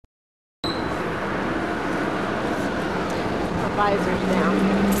visors down.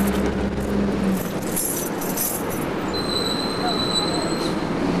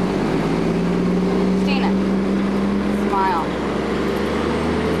 Christina, smile.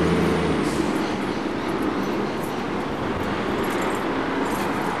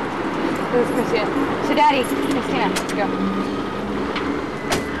 This is Christina. So, Daddy, Christina, let's go.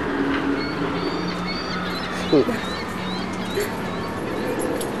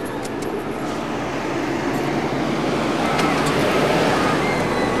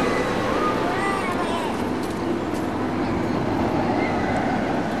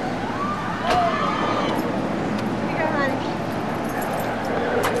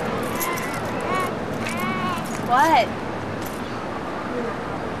 What?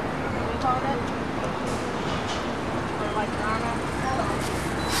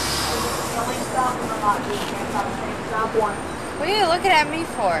 What are you looking at me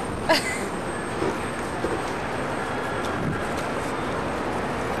for?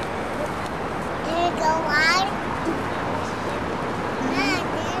 Did it go wide?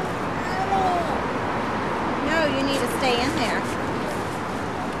 No, you need to stay in there.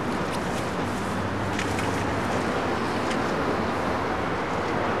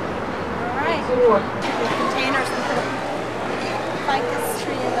 The containers and put a ficus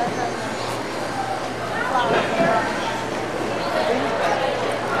tree in the flower.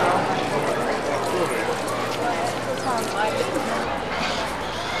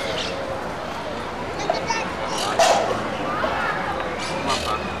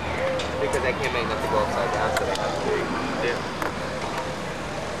 Because I can't make enough to go upside down, so they have to do it.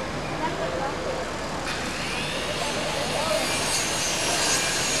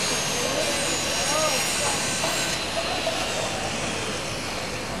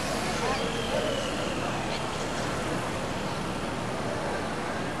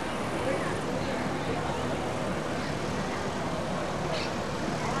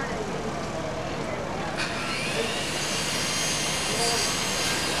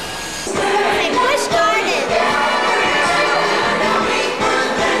 Busch Garden.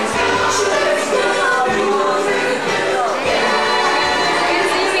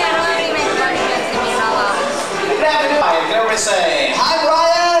 Say, hi,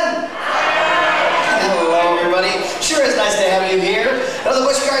 Brian! Hello, everybody. Sure is nice to have you here. Now, the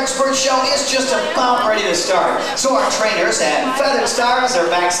Busch Garden Sport Show is just about ready to start. So our trainers and feathered stars are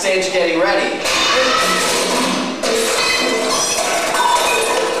backstage getting ready.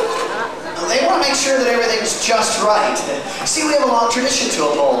 They want to make sure that everything's just right. See, we have a long tradition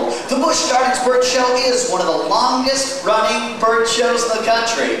to uphold. The Busch Garden Bird Show is one of the longest running bird shows in the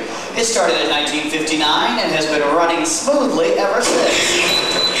country. It started in 1959 and has been running smoothly ever since.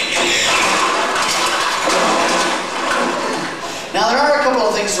 Now, there are a couple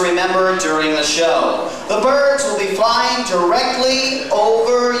of things to remember during the show. The birds will be flying directly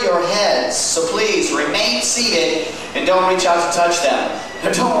over your heads, so please remain seated and don't reach out to touch them.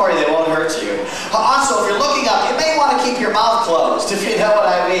 Now, don't worry, they won't hurt you. Also, if you're looking up, you may want to keep your mouth closed, if you know what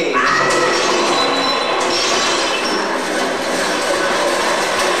I mean.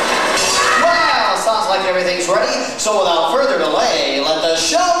 Well, sounds like everything's ready, so without further delay, let the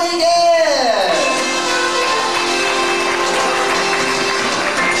show begin!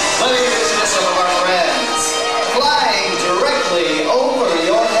 Let me introduce you to some of our friends. Flying directly over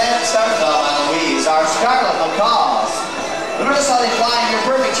your heads are Thumb and Louise, our scarlet macaws. Notice how they fly in your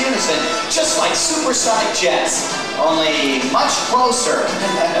perfect unison, just like supersonic jets, only much closer.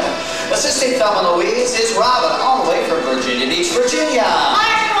 Assisting Thumb and Louise is Robin, all the way from Virginia Beach, Virginia. Hi,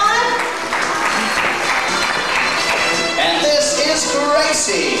 everyone. And this is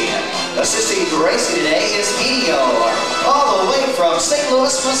Gracie. Assisting Gracie today is Enio, all the way from St.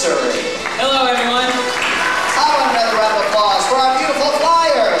 Louis, Missouri. Hello, everyone. How about another round of applause for our beautiful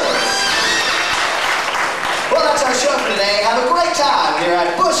flyers? Well, that's our show for today. Have a great time here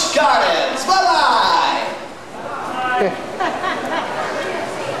at Busch Gardens. Bye-bye.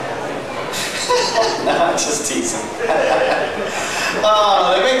 No, I'm just teasing.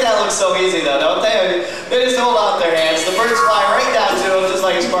 Oh, they make that look so easy, though, don't they? They just hold out their hands. The birds fly right down to them, just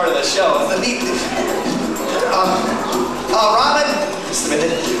like it's part of the show. It's the neat. Robin, just a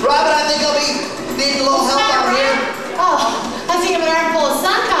minute. Robin, I think I'll be needing a little help out here. Oh, I think I'm an armful of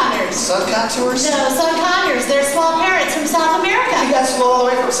sun condors. Sun contours? No, sun condors. They're small parrots from South America. You guys flew all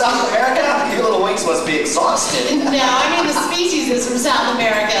the way from South America? Your little wings must be exhausted. No, I mean the species is from South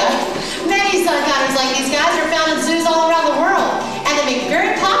America. Many sun condors like these guys are found in zoos all around the world, and they make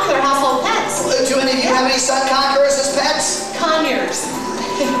very popular household pets. Do any of you have any sun conquerors as pets? Conures.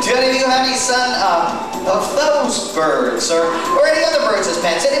 Do any of you have any son of those birds or any other birds as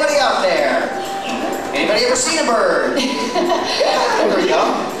pets? Anybody out there? Anybody ever seen a bird?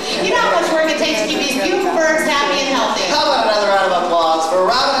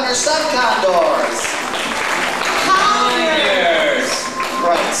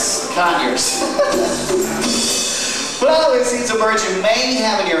 others. But out of the seeds of birds you may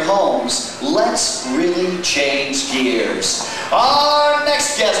have in your homes, let's really change gears. Our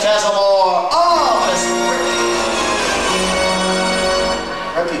next guest has a more ominous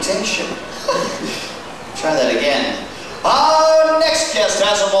reputation. Try that again. Our next guest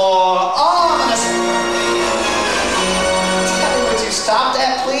has a more ominous... Would you stop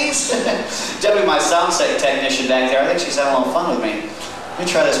that, please? Debbie, my sound technician back there, I think she's having a little fun with me. Let me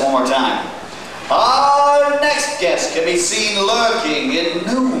try this one more time. Our next guest can be seen lurking in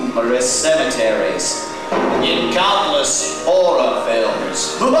numerous cemeteries, in countless horror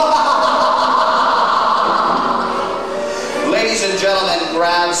films. Ladies and gentlemen,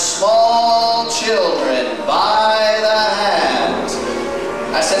 grab small children by the hand.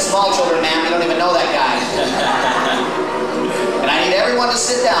 I said small children, ma'am. You don't even know that guy. And I need everyone to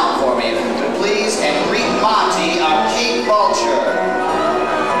sit down for me, if you could please, and greet Monty, our king vulture.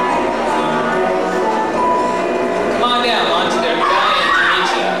 Come on down, Monty. They're dying to meet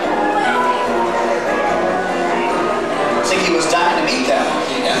you. I think he was dying to meet them.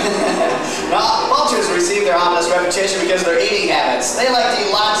 Yeah. Now, vultures receive their ominous reputation because of their eating habits. They like to eat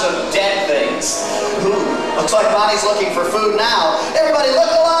lots of dead things. Ooh, looks like Bonnie's looking for food now. Everybody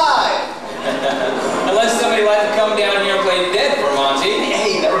look alive! Unless somebody like to come down here and play dead for Monty.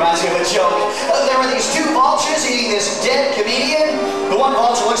 Hey, that reminds me of a joke. There were these two vultures eating this dead comedian. The one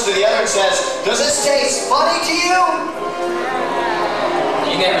vulture looks to the other and says, "Does this taste funny to you?"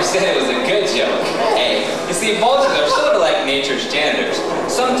 You never said it was a good joke. Hey, you see, vultures are sort of like nature's janitors.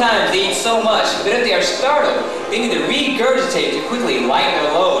 Sometimes they eat so much that if they are startled, they need to regurgitate to quickly lighten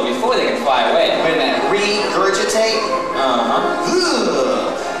their load before they can fly away. Wait a minute, regurgitate? Uh-huh.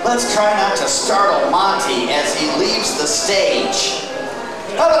 Let's try not to startle Monty as he leaves the stage.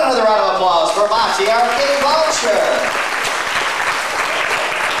 How about another round of applause for Monty, our king vulture?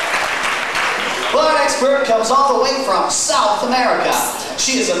 Well, our next bird comes all the way from South America.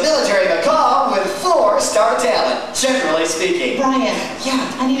 She is a military macaw with 4-star talent, generally speaking. Brian. Yeah.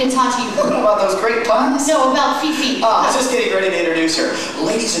 I need to talk to you. What about those great puns? No, about Fifi. I was just getting ready to introduce her.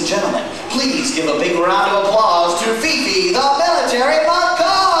 Ladies and gentlemen, please give a big round of applause to Fifi, the military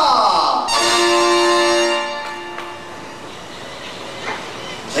macaw.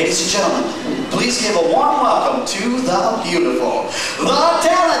 Ladies and gentlemen, please give a warm welcome to the beautiful, the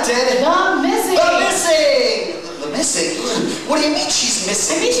talented, The missing. the missing. The missing? What do you mean she's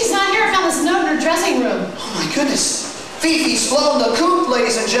missing? I mean, she's not here. I found this note in her dressing room. Oh my goodness. Fifi's flown the coop,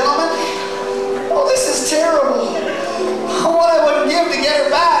 ladies and gentlemen. Oh, this is terrible. What I wouldn't give to get her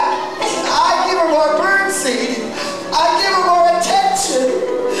back. I'd give her more birdseed. I'd give her more attention.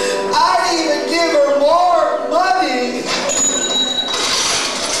 I'd even give her more money.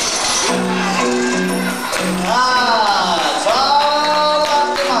 It's all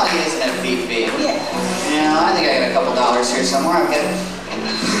about the money, isn't it, Fifi? Yeah. Yeah, I think I got a couple dollars here somewhere. I'll get it.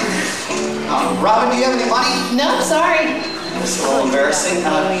 Robin, do you have any money? No, sorry. It's a little embarrassing.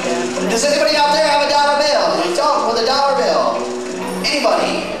 Does anybody out there have a dollar bill? Don't, with a dollar bill.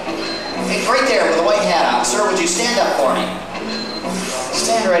 Anybody? Hey, right there with a white hat on. Sir, would you stand up for me?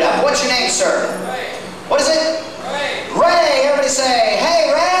 Stand right up. What's your name, sir? Ray. What is it? Ray. Ray. Everybody say,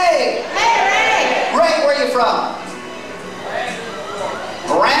 hey, Ray. Hey, Ray. Ray, where are you from?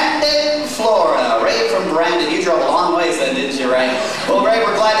 Brandon, Florida. Ray from Brandon. You drove a long ways then, didn't you, Ray? Well, Ray,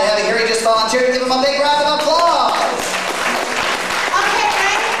 we're glad to have you here. You just volunteered to give him a big round of applause. Okay,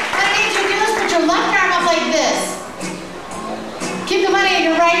 Ray. What I need you to do is put your left arm up like this. Keep the money in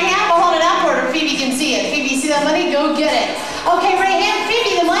your right hand, but hold it upward or Phoebe can see it. Phoebe, see that money? Go get it. Okay, Ray, hand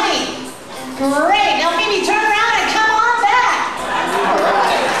Phoebe the money. Great. Now, Phoebe, turn around and come on back. All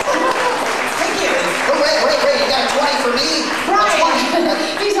right. Thank you. Oh, Ray, you got a 20 for me? Brian.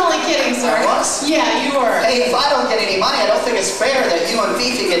 He's only kidding, sir. I was? Yeah, you were. Hey, if I don't get any money, I don't think it's fair that you and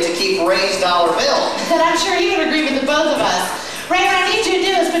Fifi get to keep Ray's dollar bill. Then I'm sure he would agree with the both of us. Ray, what I need you to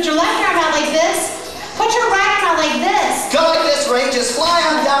do is put your left arm out like this. Put your right arm out like this. Go like this, Ray. Just fly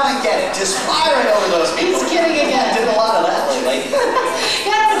on down and get it. Just fly right over those people. He's kidding again. I did a lot of that lately.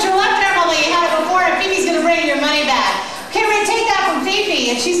 You gotta put your left arm out like you had it before, and Phoebe's gonna bring your money back. Okay, Ray, take that from Fifi,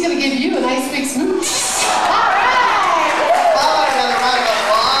 and she's gonna give you a nice big smooch. All right. How about another round of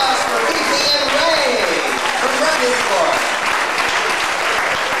applause for Fifi and Ray from Brandon, Florida.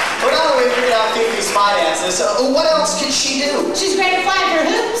 Well, now that we've figured out Fifi's finances, what else can she do? She's great at flying her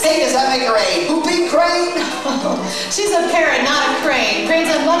hoops. Hey, does that make her a whooping crane? She's a parrot, not a crane. Cranes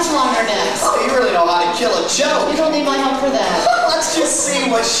have much longer necks. Oh, you really know how to kill a joke. You don't need my help for that. Let's just see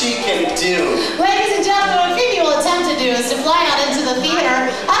what she can do. Ladies and gentlemen, what Phoebe will attempt to do is to fly out into the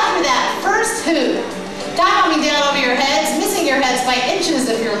theater up through that first hoop. diving down over your heads, missing your heads by inches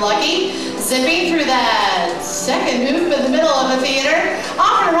if you're lucky, zipping through that second hoop in the middle of the theater,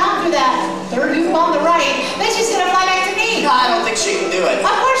 off and around through that third hoop on the right. Then she's gonna fly back to me. No, I don't think she can do it. Of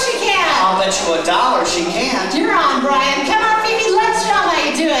course she can. I'll bet you $1 she can't. You're on, Brian. Come on, Phoebe, let's show 'em how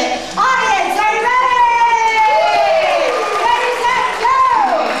you do it. Audience, are you ready? Ready, set,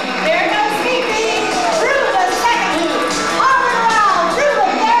 go! There goes Phoebe, through the second hoop, on and around, through the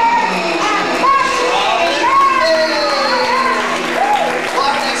third, and back to me.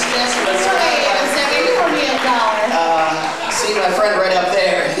 Well, next guesstimate. Wait a second, you owe me $1. See my friend right up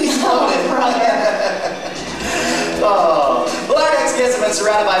there. He's loaded. Brother. Oh. Well, our next guesstimate is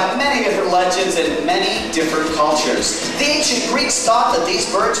surrounded by many different legends and many different cultures. The ancient Greeks thought that these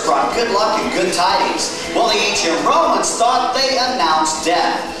birds brought good luck and good tidings, while the ancient Romans thought they announced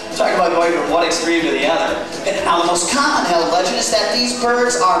death. Talk about going from one extreme to the other. Now, the most common held legend is that these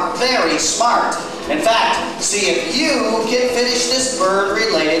birds are very smart. In fact, see if you can finish this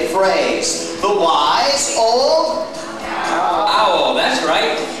bird-related phrase. The wise old Owl, that's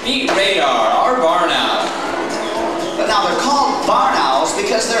right. Beat Radar, our barn owl. But now they're called barn owls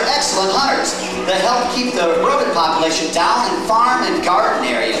because they're excellent hunters that help keep the rodent population down in farm and garden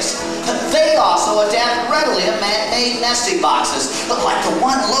areas. They also adapt readily to man-made nesting boxes, like the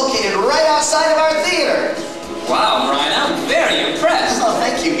one located right outside of our theater. Wow, Brian, I'm very impressed. Oh,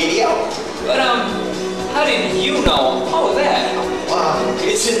 thank you, Medio. But, how did you know all of that?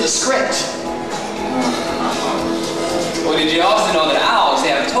 It's in the script. Well, did you also know that owls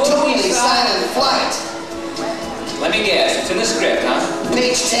have totally Silent flight. Let me guess, it's in the script, huh?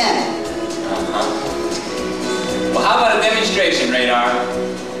 Page 10. Well, how about a demonstration, Radar?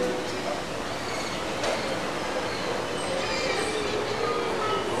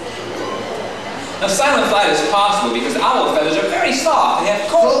 Now, silent flight is possible because owl feathers are very soft and have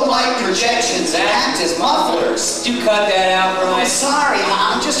Cold light projections and act as mufflers. Did you cut that out, I'm Brian? sorry,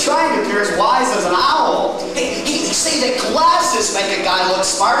 I'm just trying to appear as wise as an owl. Hey, you say that glasses make a guy look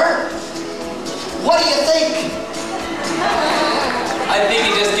smarter? What do you think? I think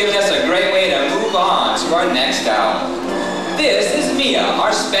you've just given us a great way to move on to our next owl. This is Mia,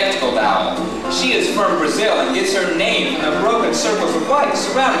 our spectacled owl. She is from Brazil and gets her name from the broken circles of white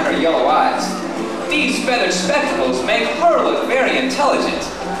surrounding her yellow eyes. These feathered spectacles make her look very intelligent,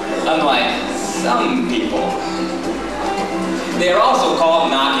 unlike some people. They are also called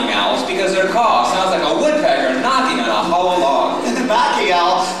knocking owls because their call sounds like a woodpecker knocking on a hollow log. Knocking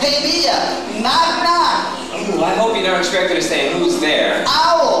owl. Hey, Mia, knock, knock. Ooh, I hope you don't expect her to say who's there.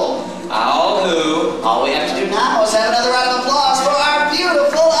 Owl. Owl who? All we have to do now is have another round of applause for our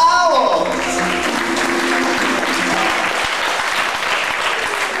beautiful owls.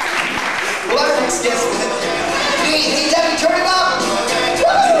 Well, our next guest. Hey, Debbie, turn it up.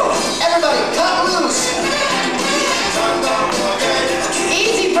 Woo! Everybody, cut loose.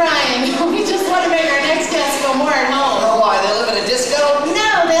 Easy, Brian. We just want to make our next guest feel more at home. Oh, why? They live in a disco?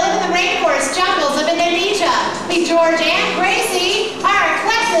 No, they live in the rainforest jungles of Indonesia. Meet George and Gracie, our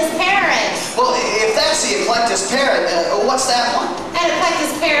eclectus parrots. Well, if that's the eclectus parrot, what's that one? An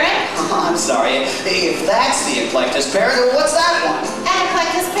eclectus parrot? Oh, I'm sorry. If that's the eclectus parrot, what's that one? An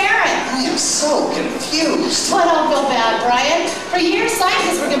eclectus parrot. I am so confused. Well, don't feel bad, Brian. For years,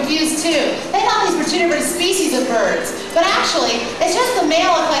 scientists were confused too. They thought these were two different species of birds. But actually, it's just the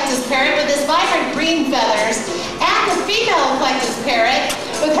male eclectus parrot with his vibrant green feathers and the female eclectus parrot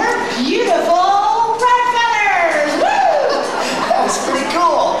with her beautiful red feathers. Woo! That was pretty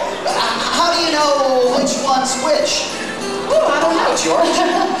cool. How do you know which one's which? Ooh, I don't know. George?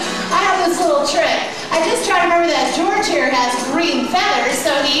 I have this little trick. I just try to remember that George here has green feathers,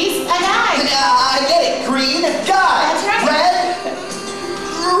 so he's a guy. I get it. Green, guy. That's right. Red,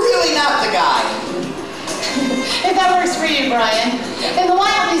 really not the guy. If that works for you, Brian. In the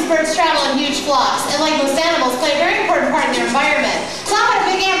wild, these birds travel in huge flocks, and like most animals, play a very important part in their environment. So I'm going to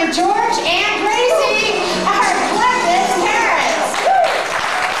big hand for George and Gracie, our eclectus parrots.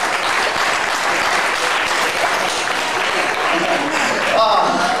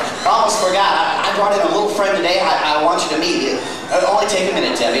 Almost forgot. I brought in a little friend today I want you to meet. It'll only take a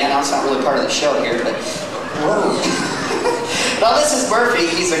minute, Debbie. I know it's not really part of the show here, but... Whoa. Now, this is Murphy.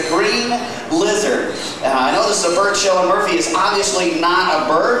 He's a green lizard. I know this is a bird show, and Murphy is obviously not a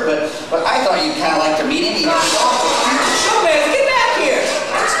bird, but I thought you'd kind of like to meet him. Gomez, get back here!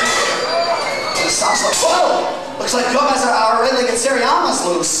 It sounds like... Whoa! Looks like Gomez are red-legged Seriama's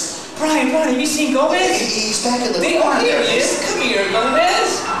loose. Brian, Brian, have you seen Gomez? He's back in the There corner there. he is. Come here,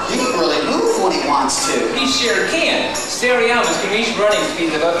 Gomez. He can really move when he wants to. He sure can. Seriamas can reach running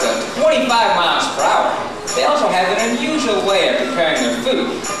speeds of up to 25 miles per hour. They also have an unusual way of preparing their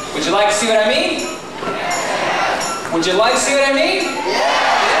food. Would you like to see what I mean? Would you like to see what I mean?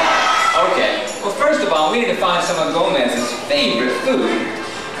 Yeah. Okay. Well, first of all, we need to find some of Gomez's favorite food.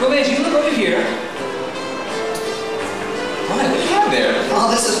 Gomez, you look over here. What do you have there? Oh,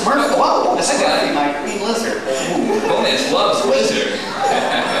 this is Murphy. Whoa, this is Murphy, my green lizard. Gomez loves lizard.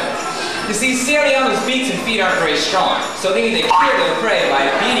 You see, Seriano's beaks and feet aren't very strong, so they need to kill their prey by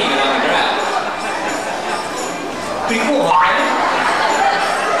beating them on the ground. Pretty cool, huh?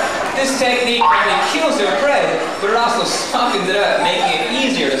 This technique not only kills their prey, but it also softens it up, making it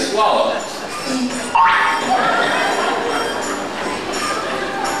easier to swallow.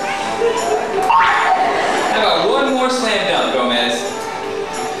 How about one more slam dunk, Gomez?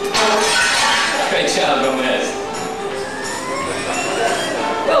 Great job, Gomez.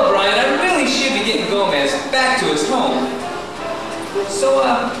 Well, Brian, I really should be getting Gomez back to his home. So,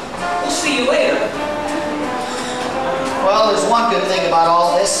 we'll see you later. Well, there's one good thing about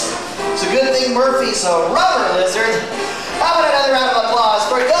all this. It's a good thing Murphy's a rubber lizard. How about another round of applause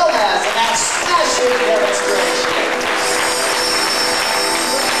for Gomez and that smashing demonstration?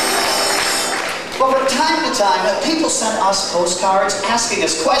 Well, from time to time, people send us postcards asking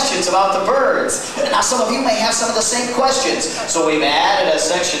us questions about the birds. Now, some of you may have some of the same questions, so we've added a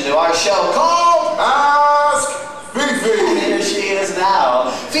section to our show called Ask Fifi. Here she is now.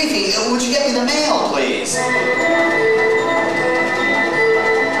 Fifi, would you get me the mail, please?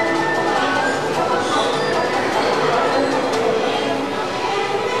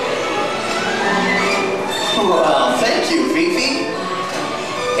 Well, thank you, Fifi.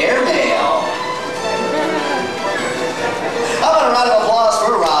 Airmail. How about a round of applause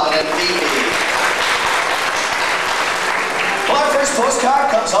for Robin and Fifi? Well, our first postcard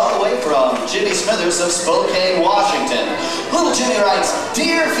comes all the way from Jimmy Smithers of Spokane, Washington. Little Jimmy writes,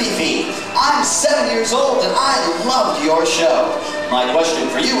 Dear Fifi, I'm 7 years old and I loved your show. My question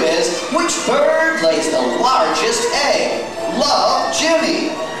for you is, which bird lays the largest egg? Love,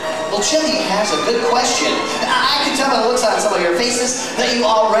 Jimmy. Well, Jimmy has a good question. I can tell by the looks on some of your faces that you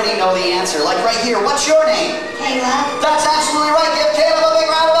already know the answer. Like right here, what's your name? Kayla. That's absolutely right. Give Caleb a big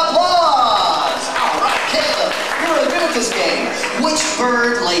round of applause. All right, Caleb, you're really good at this game. Which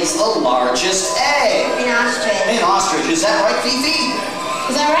bird lays the largest egg? An ostrich. An ostrich. Is that right, Fifi?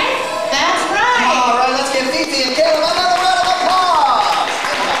 Is that right? That's right. All right, let's give Fifi and Caleb another round of applause.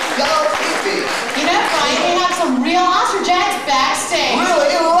 Go, Fifi. You know, Brian, we have some real ostrich eggs backstage.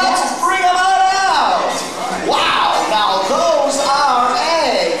 Really? Let's bring them on out. Wow, now those are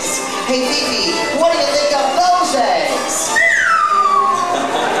eggs. Hey, Fifi, what do you think of those eggs?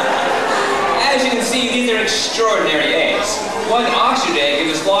 As you can see, these are extraordinary eggs. One ostrich egg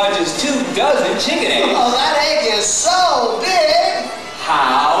is as large as 24 chicken eggs. Oh, that egg is so big.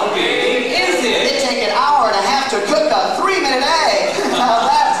 How big is It'd it? take an hour and a half to cook a 3-minute egg. Now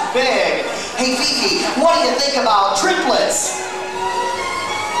that's big. Hey, Fifi, what do you think about triplets?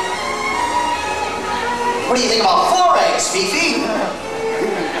 What do you think about 4 eggs, Fifi?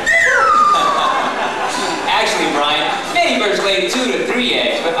 Actually, Brian, many birds lay 2 to 3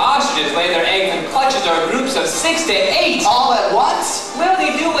 eggs, but ostriches lay their eggs in clutches or groups of 6 to 8. All at once? Well,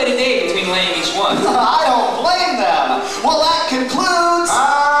 they do wait a day between laying each one. I don't blame them. Well, that concludes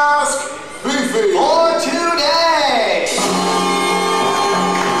Ask Fifi for today.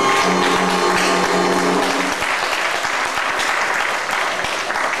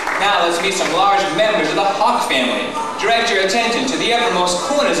 Now let's meet some large members of the hawk family. Direct your attention to the uppermost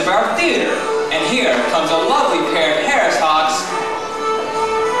corners of our theater. And here comes a lovely pair of Harris hawks,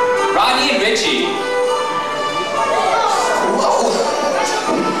 Rodney and Richie. Whoa.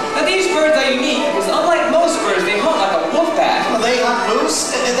 Now these birds are unique because unlike most birds, they hunt like a wolf pack. They hunt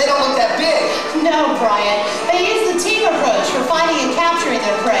moose? They don't look that big. No, Brian. They use the team approach for finding and capturing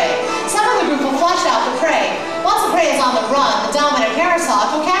their prey. Some of the group will flush out the prey. Once the prey is on the run, the dominant Harris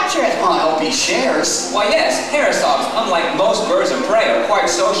hawk will capture it. Oh, I hope he shares. Why yes, Harris hawks, unlike most birds of prey, are quite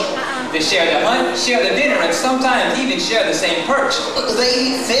social. They share the hunt, share the dinner, and sometimes even share the same perch. They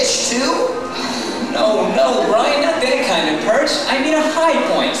eat fish too? No, Brian, not that kind of perch. I mean a high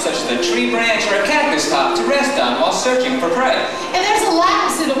point, such as a tree branch or a cactus top to rest on while searching for prey. If there's a lack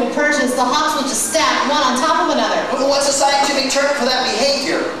of suitable perches, the hawks will just stack one on top of another. What's the scientific term for that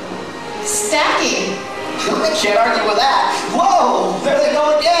behavior? Stacking. I can't argue with that. Whoa, there they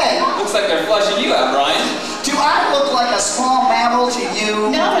go again. Looks like they're flushing you out, Brian. Do I look like a small mammal to you?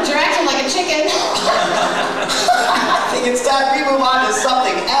 No, but you're acting like a chicken. I think it's time we move on to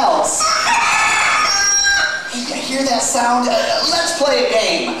something else. Hey, you hear that sound? Let's play a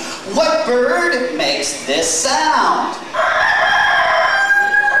game. What bird makes this sound?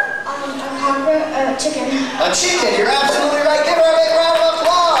 A chicken. A chicken, you're absolutely right. Give her a big round of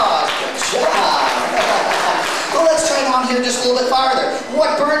applause. Good job. Well, let's down here just a little bit farther.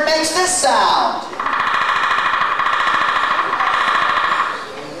 What bird makes this sound?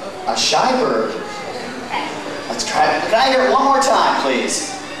 A shy bird. Let's try it. Can I hear it one more time,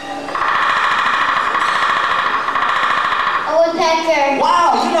 please? A woodpecker.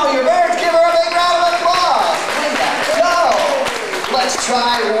 Wow, you know your birds. Give her a big round of applause. Way to go. Let's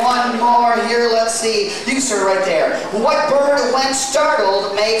try one more here. Let's see. You, sir, right there. What bird, when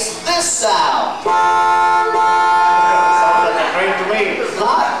startled, makes this sound? Sounds like a train to me.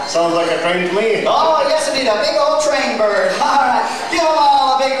 Huh? Sounds like a train to me. Oh, yes, indeed. A big old train bird. All right. Give them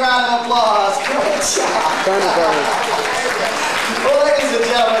all a big round of applause. Good job. Well, ladies and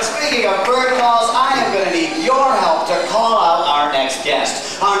gentlemen, speaking of bird calls, I am going to need your help to call out our next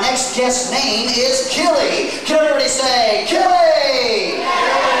guest. Our next guest's name is Killy. Can everybody say, Killy?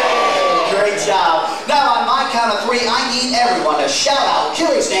 Great job. Now, on my count of 3, I need everyone to shout out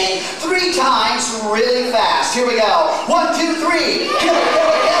Killy's name 3 times really fast. Here we go. 1, 2, 3. Killy,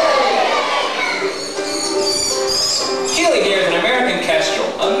 Killy, Killy. Killy here is an American kestrel,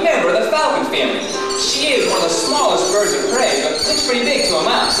 a member of the falcon family. She is one of the smallest birds of prey, but looks pretty big to a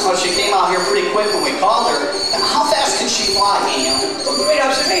mouse. Well, she came out here pretty quick when we called her. How fast can she fly, Ian? Well, great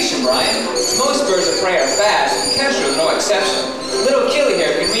observation, Brian. Most birds of prey are fast, and kestrels are no exception. Little Killy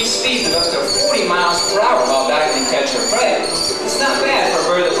here can reach speeds of up to 40 miles per hour while battling to catch her prey. It's not bad for a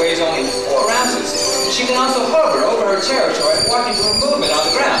bird that weighs only 4 ounces. She can also hover over her territory, watching for movement on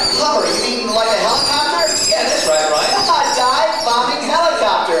the ground. Hover, you mean like a helicopter? Yeah, that's right, Brian. A dive-bombing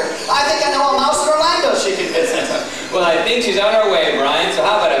helicopter. I think I know a mouse in Orlando she can visit. Well, I think she's on her way, Brian, so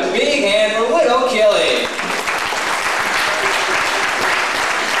how about a big hand for Widow Killy?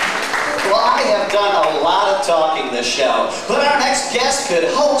 Well, I have done a lot of talking this show, but our next guest could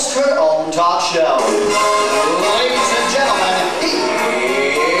host her own talk show. Ladies and gentlemen,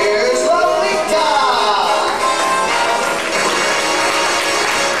 here's Lolita.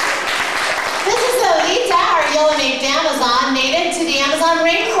 This is Lolita, our yellow-naped Amazon, native to the Amazon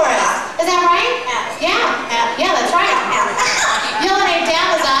rainforest. Is that right? Yeah, that's right. Yellow-naped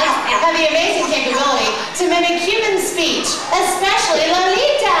Amazons have the amazing capability to mimic human speech, especially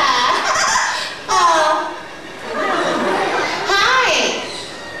Lolita. Hi.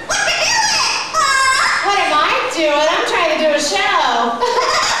 What am I doing? I'm trying to do a show.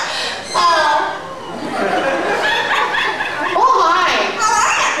 Oh, hi.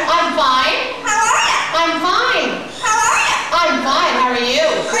 I'm fine. I'm fine. I'm fine. How are you?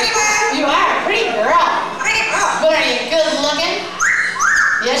 You are a pretty girl. But are you good looking?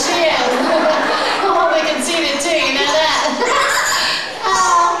 Yes, she is. Oh, we can see it too, you know that.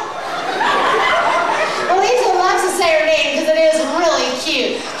 Lisa loves to say her name because it is really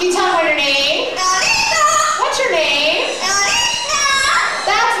cute. Can you tell me what her name? Lolita. What's your name? Lolita.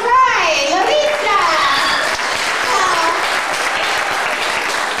 That's right, Lolita.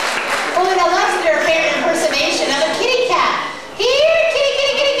 Lolita loves to do her favorite impersonation of a kitty cat. Here, kitty,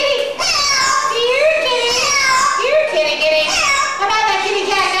 kitty, kitty, kitty. Here, kitty. Here, kitty, kitty. How about that kitty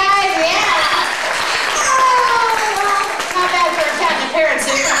cat, guys? Yeah. Not bad for a cat in a parrot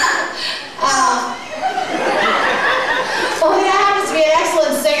suit. Lolita happens to be an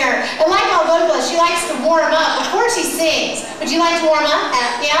excellent singer, and like all vocalists, she likes to warm up before she sings. Would you like to warm up?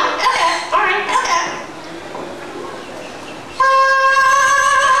 Yeah? Okay. All right. Okay.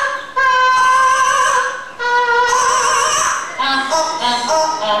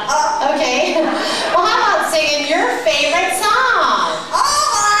 Okay. Well, how about singing your favorite song?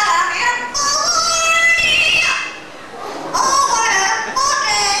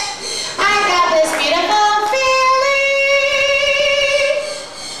 I got this beautiful feeling.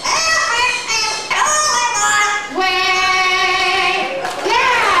 Way.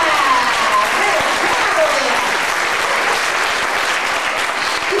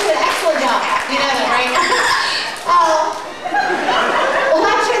 You did an excellent job. You know that, right? Well,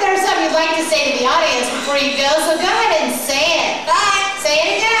 I'm sure there's something you'd like to say to the audience before you go, so go ahead and say it. Bye. Say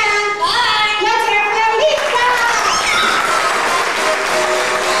it again. Bye. Let's hear it for Lolita.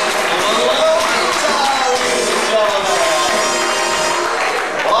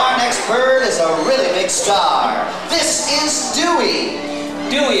 Well, our next bird is a really big star. This is Dewey.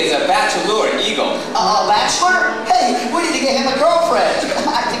 Dewey is a bachelor eagle. A bachelor? Hey, we need to get him a girlfriend.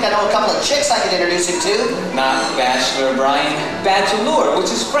 I think I know a couple of chicks I can introduce him to. Not bachelor, Brian. Bachelor,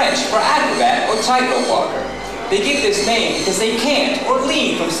 which is French for acrobat or tightrope walker. They get this name because they can't or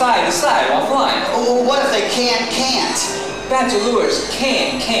lean from side to side while flying. Well, what if they can't? Bachelors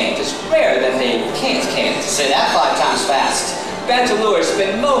can't. It's rare that they can't. Say that 5 times fast. Bateleurs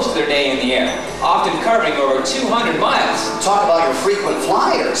spend most of their day in the air, often covering over 200 miles. Talk about your frequent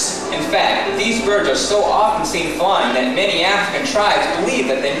flyers. In fact, these birds are so often seen flying that many African tribes believe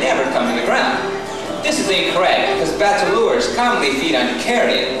that they never come to the ground. This is incorrect, because bateleurs commonly feed on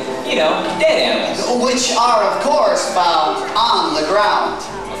carrion, you know, dead animals. Which are, of course, found on the ground.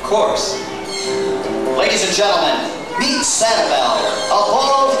 Of course. Ladies and gentlemen, meet Sanibel, a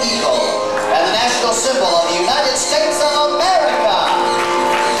bald eagle, and the national symbol of the United States of America.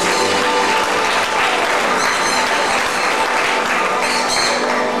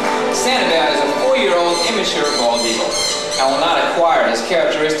 Sanibel is a 4-year-old immature bald eagle and will not acquire his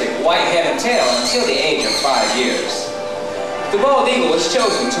characteristic white head and tail until the age of 5 years. The bald eagle was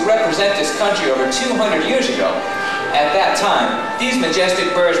chosen to represent this country over 200 years ago. At that time, these majestic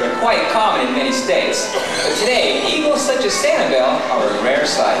birds were quite common in many states. But today, eagles such as Sanibel are a rare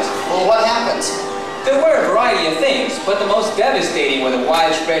sight. Well, what happened? There were a variety of things, but the most devastating were the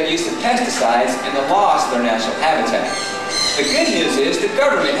widespread use of pesticides and the loss of their natural habitat. The good news is the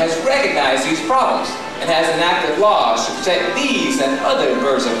government has recognized these problems and has enacted laws to protect these and other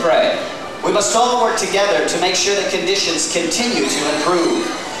birds of prey. We must all work together to make sure that conditions continue to improve.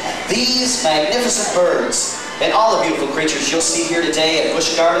 These magnificent birds and all the beautiful creatures you'll see here today at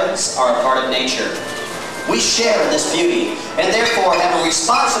Busch Gardens are a part of nature. We share in this beauty and therefore have a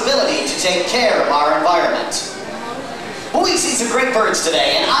responsibility to take care of our environment. Well, we've seen some great birds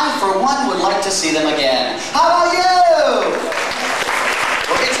today, and I, for one, would like to see them again. How about you?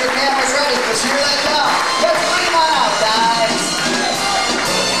 Well, get your cameras ready, because here they come. Let's bring them on out, guys.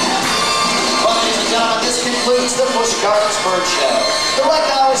 Well, ladies and gentlemen, this concludes the Busch Gardens Bird Show. But like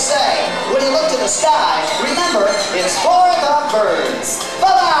I always say, when you look to the sky, remember, it's for the birds.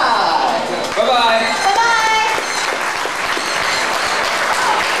 Bye-bye. Bye-bye. Bye-bye.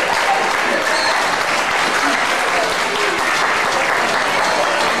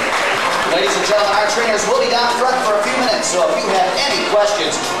 Ladies and gentlemen, our trainers will be down front for a few minutes, so if you have any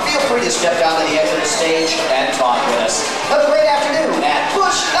questions, feel free to step down to the edge of the stage and talk with us. Have a great afternoon at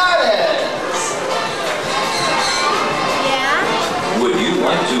Busch Gardens! Yeah? Would you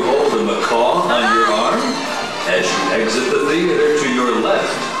like to hold a macaw on your arm? As you exit the theater to your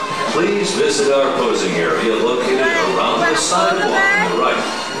left, please visit our posing area located around the sidewalk on the right.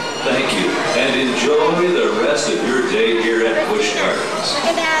 Thank you, and enjoy the rest of your day here at Busch Gardens. Look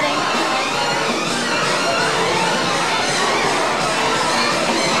at Daddy.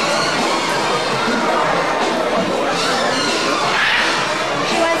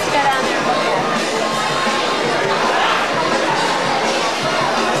 She wants to go down there and look at it.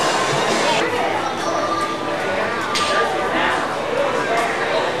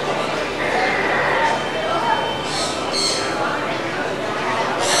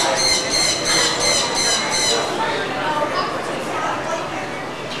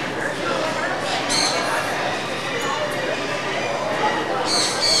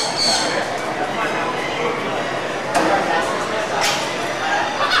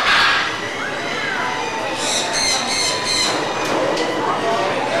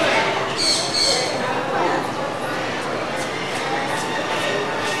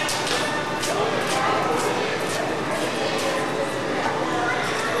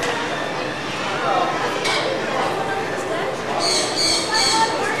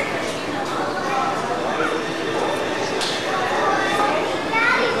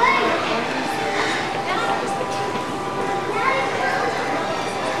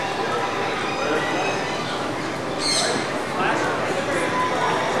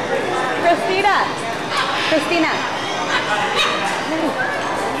 Christina.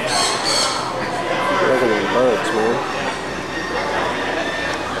 Look at them birds, man.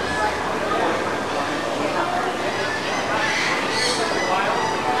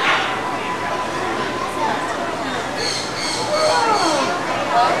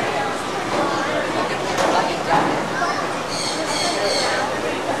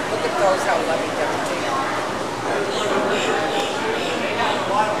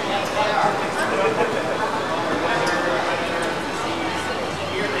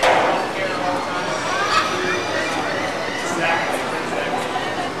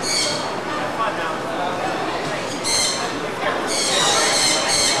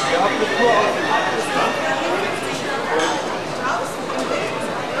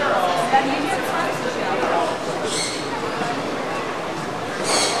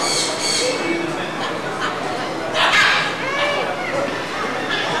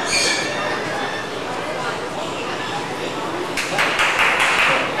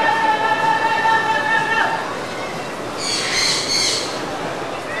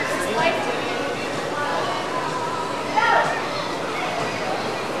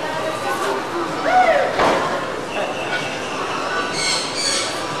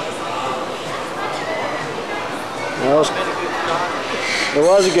 It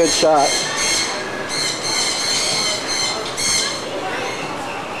was a good shot.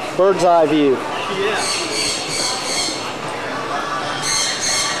 Bird's eye view. Yeah.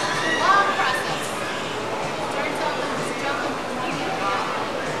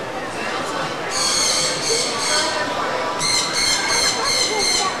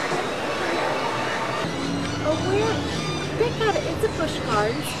 It's a Busch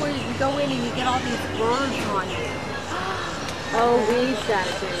Gardens where you go in and you get all these birds on you. Oh, we shot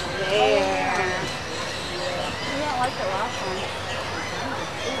it there. We didn't like it last time.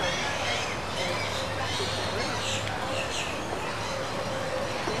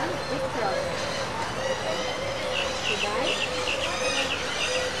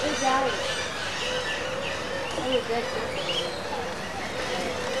 Where's Daddy?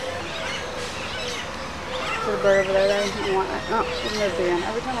 There's a bird over there that you want. Oh, it moves again.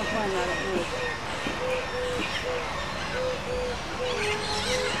 Every time I'm playing that, it moves.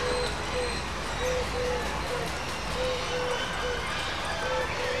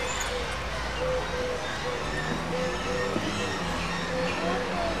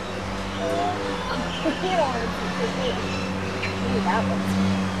 Ooh, that looks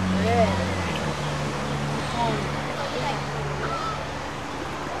red.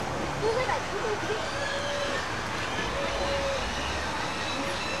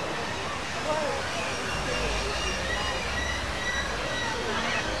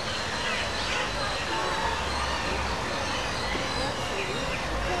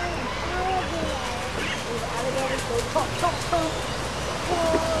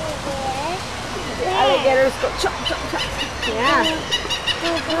 The alligators go chomp, chomp, chomp. Yeah.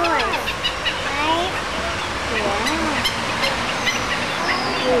 Good boy. Right? Yeah.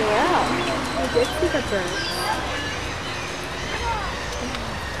 Oh, wow. We did see the bird.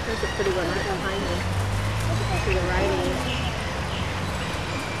 There's a pretty one right behind me. To the righty.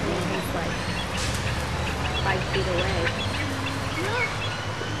 And he's like 5 feet away.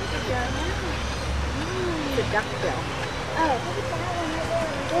 It's a duckbill. Oh.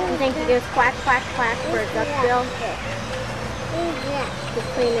 You think he goes quack, quack, quack for a duckbill? Yeah. He's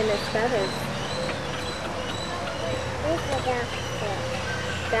cleaning his feathers. It's a duckbill.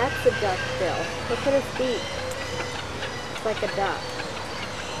 That's a duckbill. Look at his beak. It's like a duck.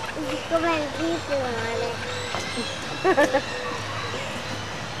 You go and people on it.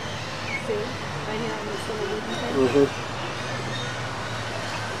 See? Right here on this little wooden thing. Mm-hmm.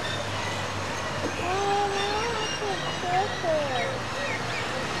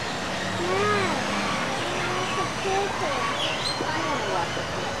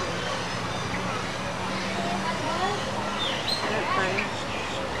 Isn't it funny?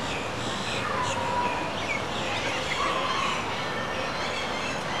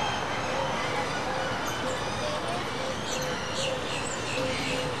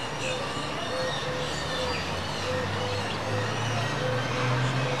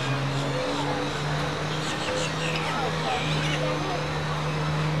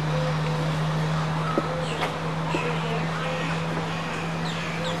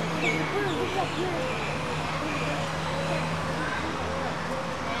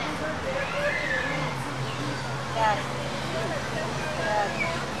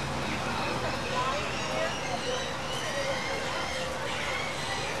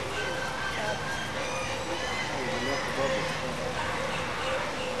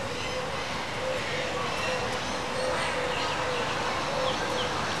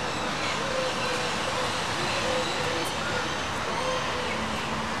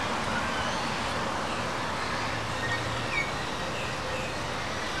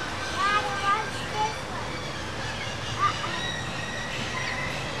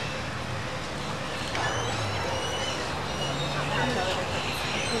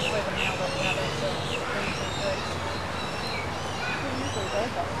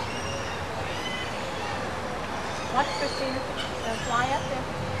 Watch, Christina. Don't fly up there.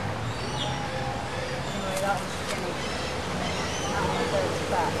 Anyway, that one's skinny. That one goes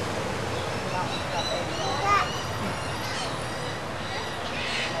fat. That one's got baby.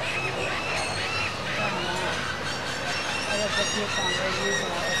 I guess the kids on there using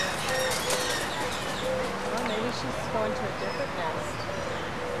it. Well, maybe she's going to a different nest.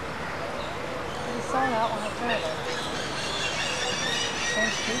 You saw that one up there. Same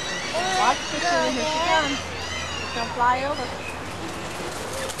species. Watch, Christina. Here she comes. Don't fly over.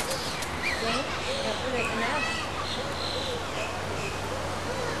 See? Don't put it in the nest.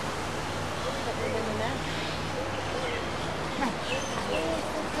 Put it in the nest.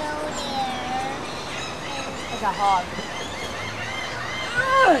 It's a hog.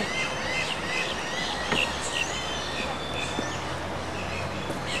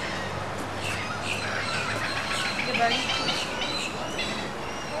 buddy?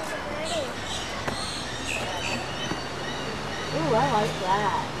 Ooh, I like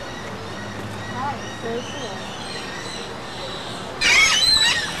that. That is so cool.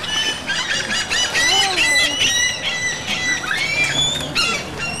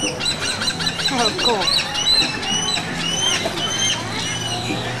 Oh, cool.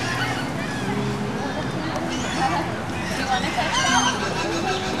 Do you want to touch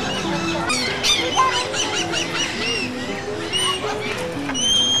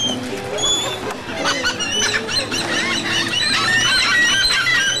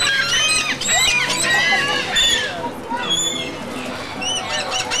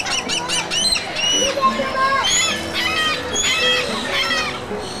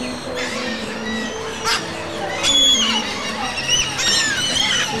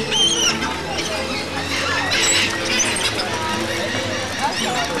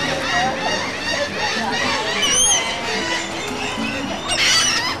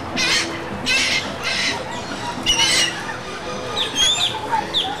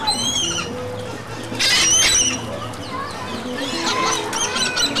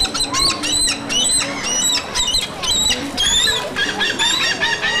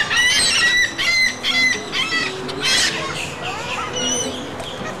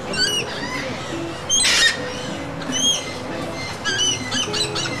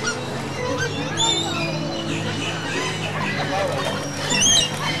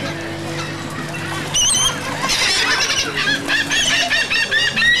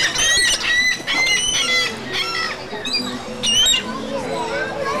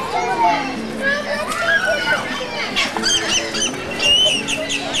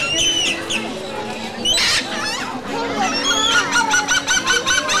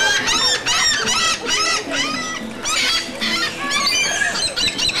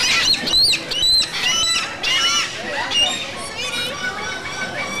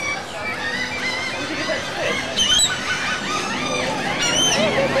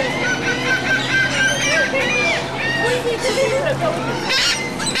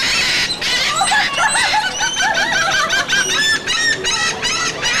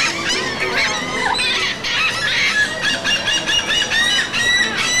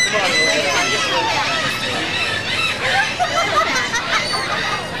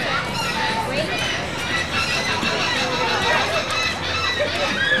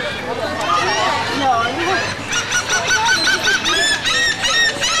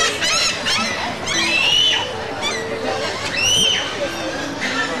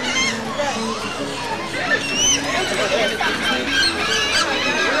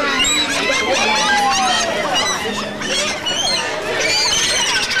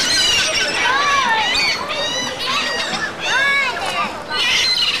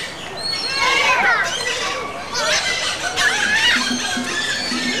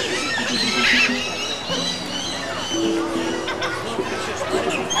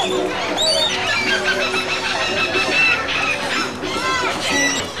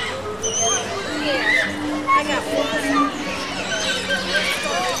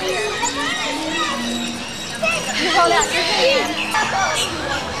Hold out your hand.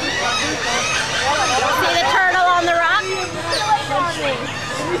 See the turtle on the rock?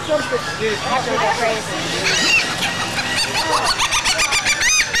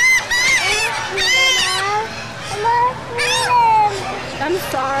 I'm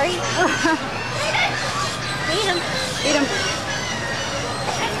sorry. Beat him. Beat him.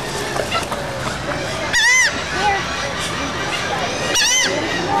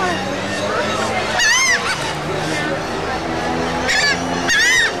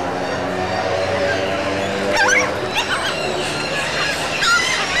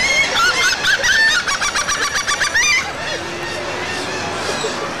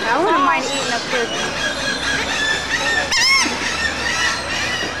 I wouldn't mind eating a turkey.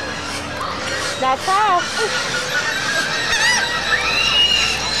 That's all.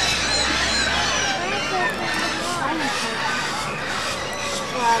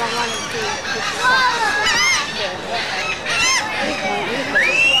 Well, I don't want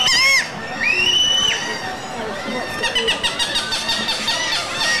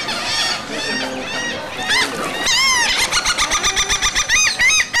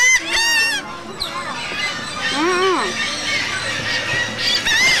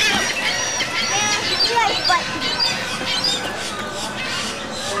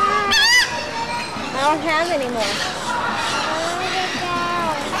I don't have any more.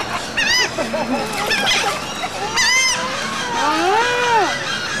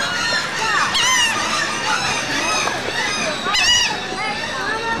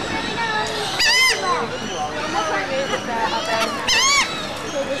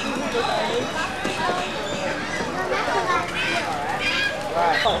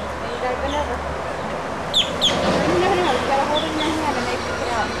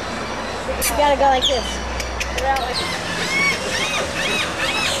 You gotta go like this. Around like this.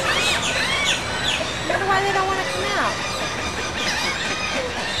 I wonder why they don't want to come out.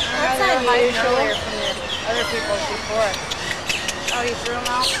 That's unusual. Earlier from the other people before. Oh, you threw them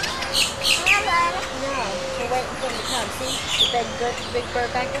out? No, we're waiting for them to come. See the big bird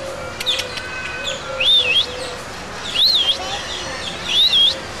back there?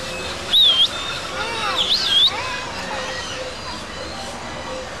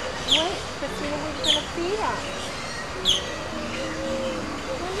 Wait, Christina, we're going to feed them.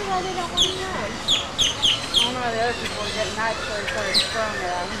 I wonder why they don't want to come. I don't know, the other people were getting mad so they started throwing it at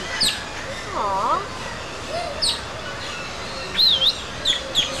them. Aww.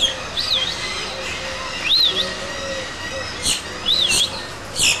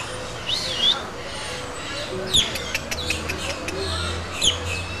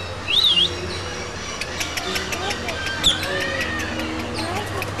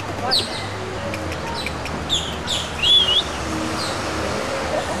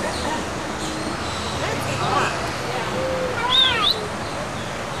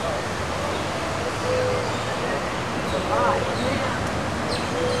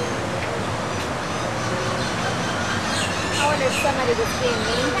 I wonder if somebody was being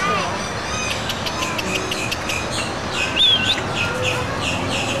mean to him.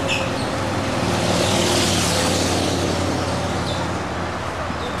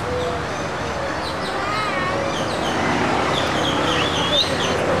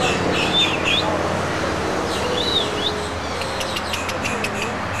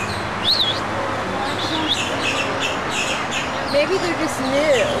 Maybe they're just new.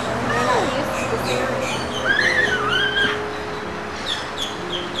 They're not used to this area.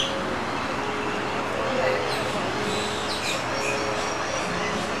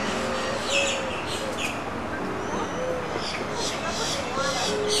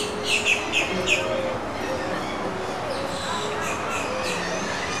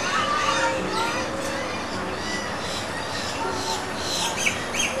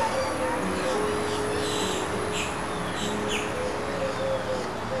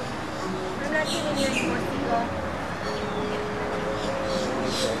 I'm not giving you any more seagull.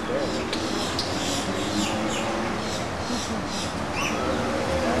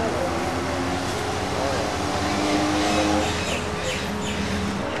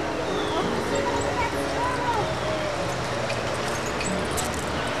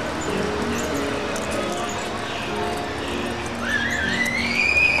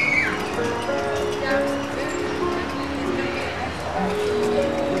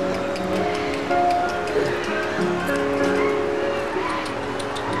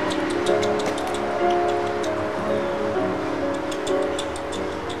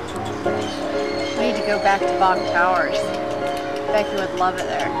 We need to go back to Bog Towers. Becky would love it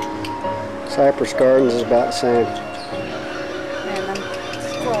there. Cypress Gardens is about the same. Man, them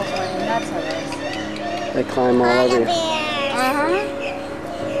squirrels went nuts on this. They climb all over you. Uh-huh.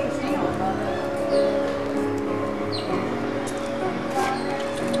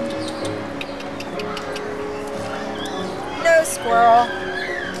 No squirrel.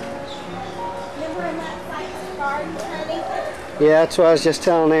 Remember in that Cypress Gardens, honey? Yeah, that's what I was just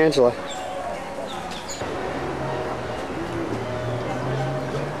telling Angela.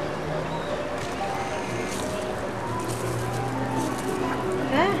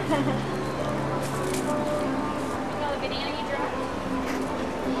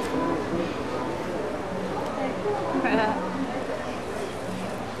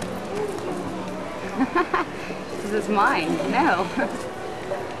 This is mine. No.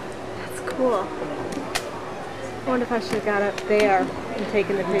 That's cool. I wonder if I should have got up there and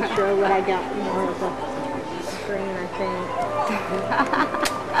taken the picture, or would I got more of the screen, I think.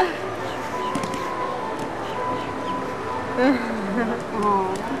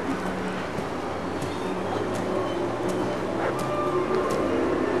 Aww.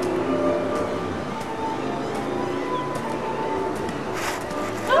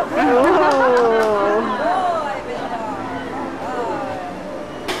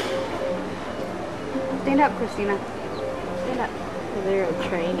 Stand up, Christina. Stand up. They're in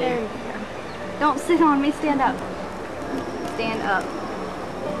training. There you go. Don't sit on me. Stand up. Stand up.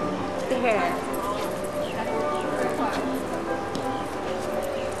 There.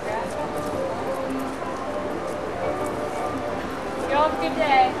 You all have a good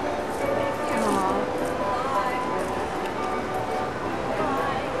day.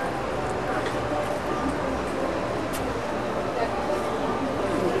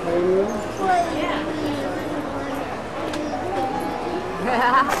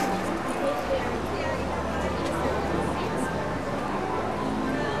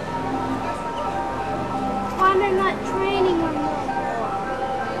 why they're not training them no more.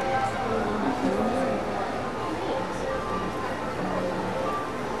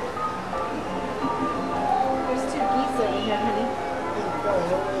 There's 2 geese over here, honey.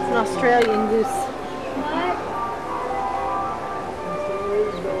 It's an Australian goose. What?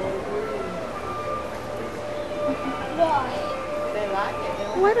 They like it,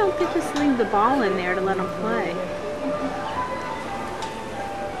 don't Why don't they just leave the ball in there to let them play?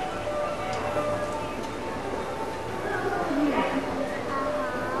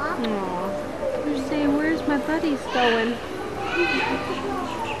 Aw, they're saying, where's my buddies going?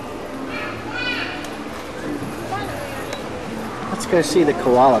 Let's go see the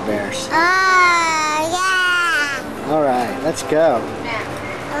koala bears. Yeah. All right, let's go.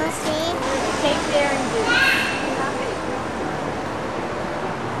 Let's see. Cape there and goose.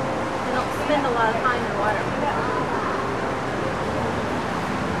 They don't spend a lot of time in water.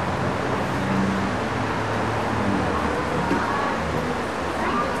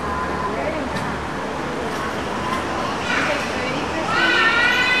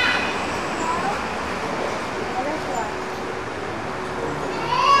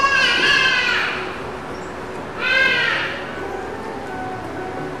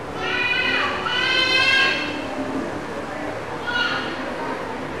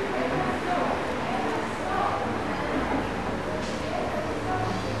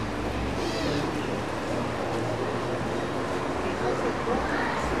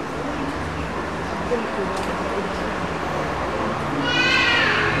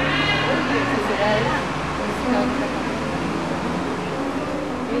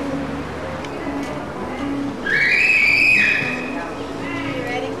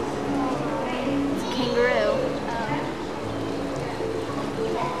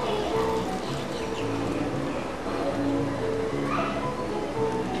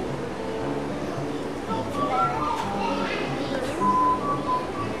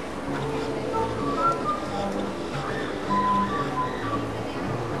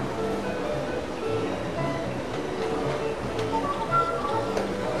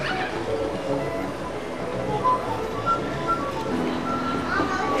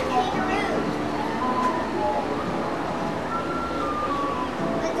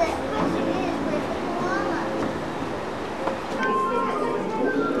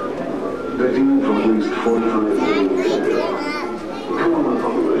 Dating from at least 45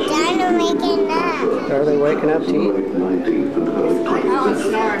 Dino waking up. Are they waking up to eat? 19th and early 20th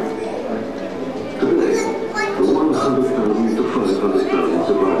century. Today, the 100,000 to 500,000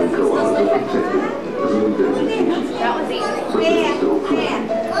 surviving koalas are protected as an endangered species. That was easy. But they're still present.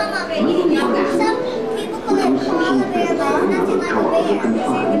 Many Some people call it koala bear, but it's nothing like a koalas are bear.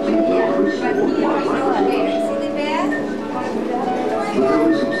 confined to relatively small wildlife reserves. The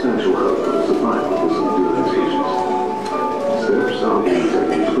very substantial hope for the survival of this enduring species. Steps are being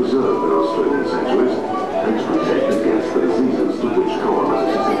taken to preserve their Australian sanctuaries and to protect against the diseases to which koalas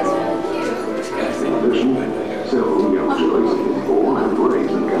are susceptible. In addition, several young joys have been born and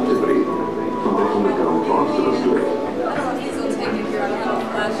raised in captivity, far from the gum forests of Australia.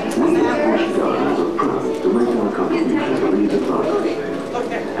 We at Busch Gardens are proud to make our contribution to these advances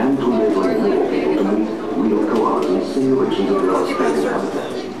and to enable more people to meet real koalas in simulations of their Australian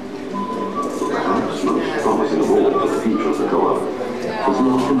habitats. Perhaps most promising of all for the future of the koala is the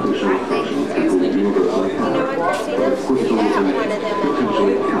unconditional affection people universally have for equidistant,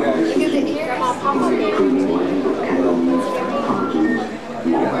 potentially countless species in the dreaming land of kangaroos, cockatoos,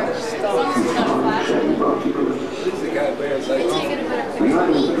 wombats, and shaggy barkeepers. The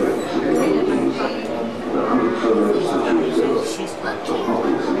island dregs of the oceans, the 100 centuries ago, have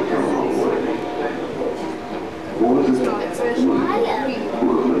obviously come a long way. Or is it we who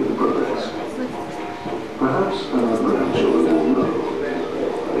have made the progress? Perhaps our grandchildren will know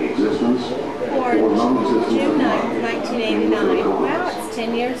the existence or non-existence June of 9th, 1989. Wow, it's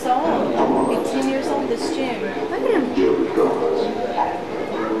 10 years old. It'll be 10 years old this June. Look at him. Jelly koalas.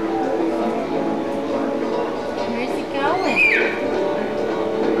 Where's he going?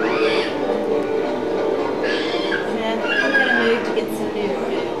 Man, I'm going to move to get some new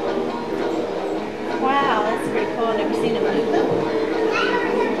food. Wow, that's pretty cool. I've never seen him move though.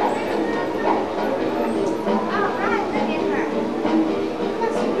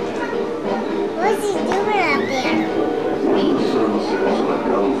 What's he doing up there? When the sun sets on a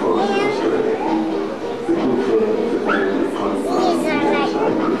gum forest in Australia, people feel that they can find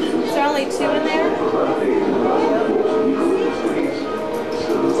inside creatures. Is there only 2 in there? About 8 and about 40 equal species.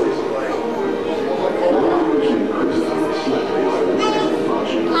 Still amazing. Originally Christina slept behind the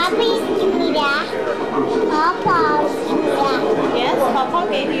marching Papa's doing that. Papa's doing that. Yes, Papa Paul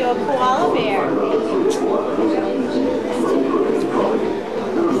gave you a koala bear.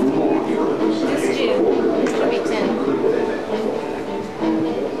 This June should be 10.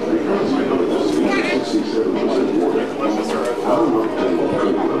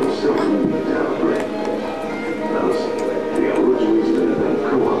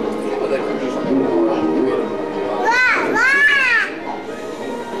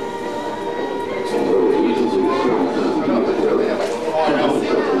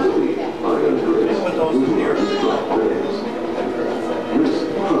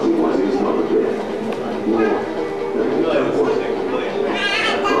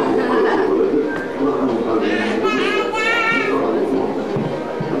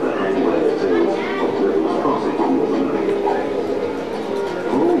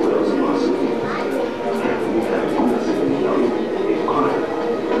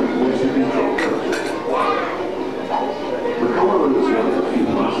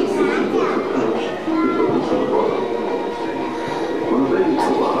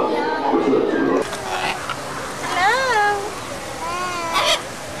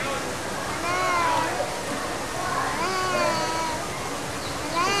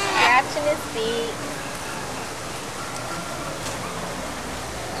 Scratching his feet.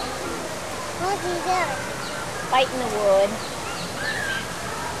 What's he doing? Fighting the wood.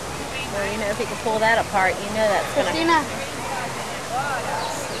 Well, you know, if you can pull that apart, you know that's going to Christina.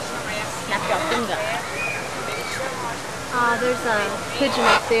 snap your finger. Oh, there's a pigeon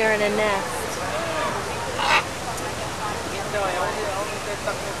up there in a nest.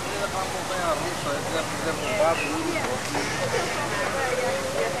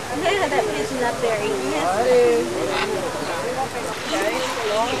 Yeah, that pigeon up there eating his food.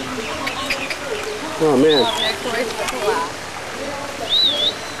 Oh man.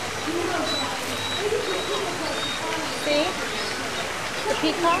 See? The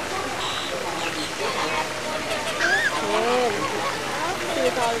peacock? Good. See,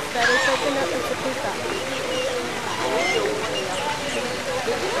 with all his feathers open up, it's a peacock.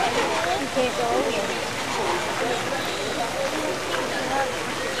 You can't go over there.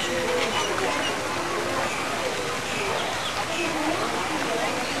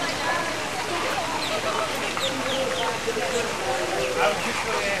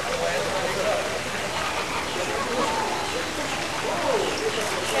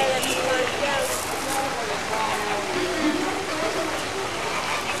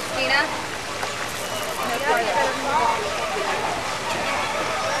 Christina. No further.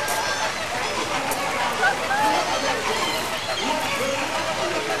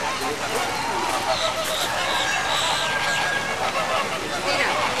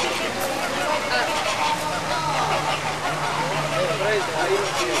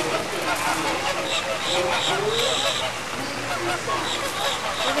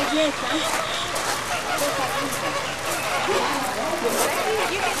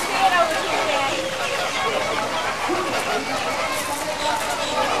 You can see it over here, Daddy.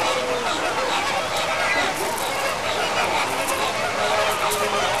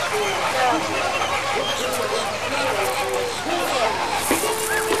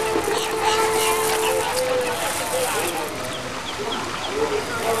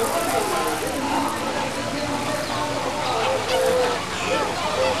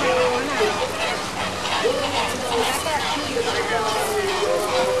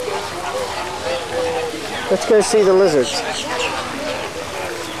 Let's go see the lizards.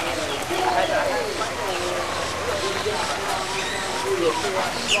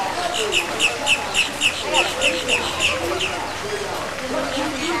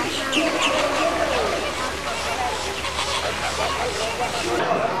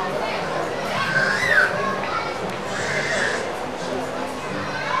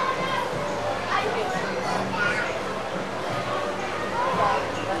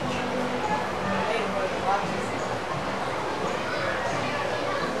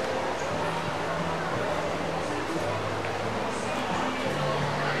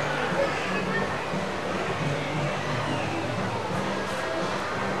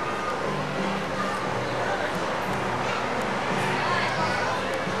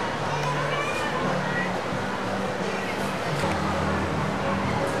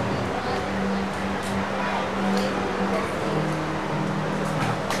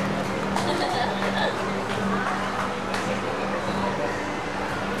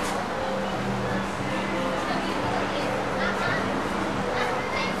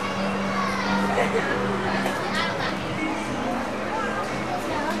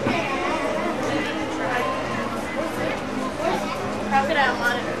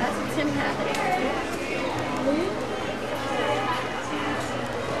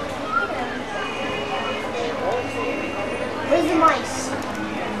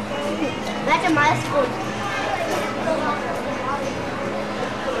 fast food.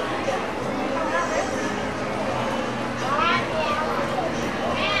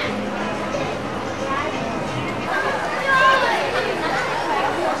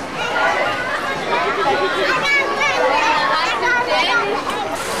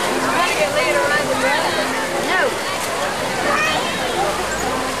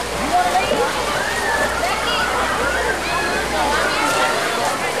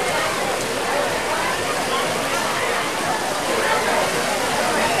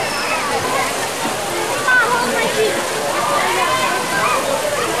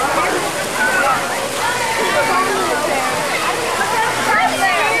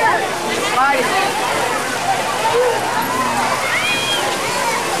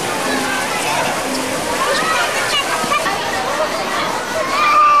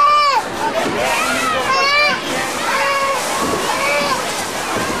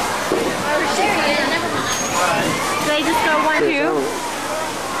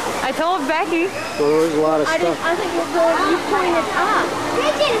 I told Becky. Well, there's a lot of stuff. I think you're going, you pointed up.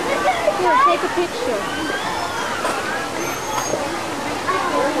 Here, take a picture.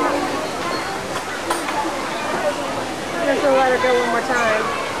 Just to let her go one more time.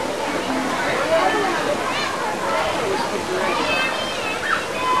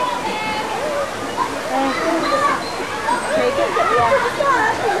 Take it?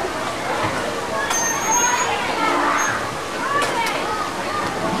 Yeah.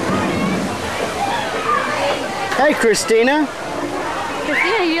 Hey, Christina.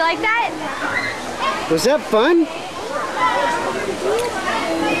 Christina, you like that? Was that fun?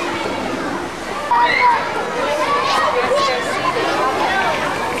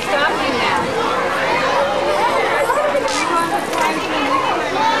 Stopping now.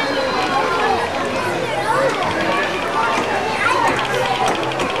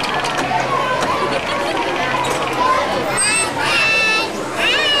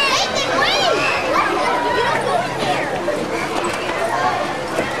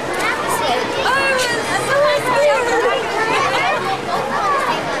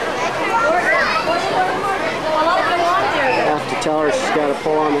 Tell her she's got to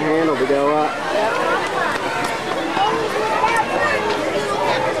pull on the handle to go up.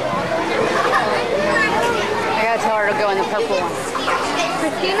 I gotta tell her to go in the purple one.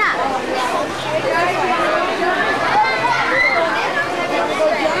 Christina!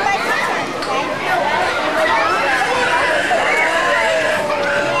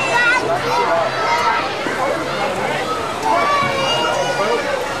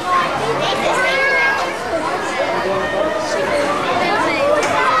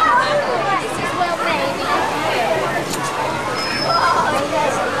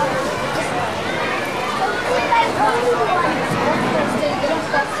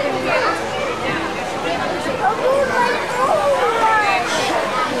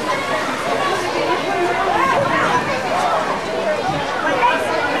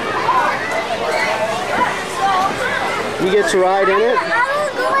 You get to ride in it?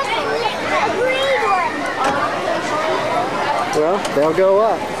 Well, they'll go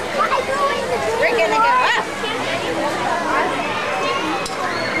up. We're gonna go up.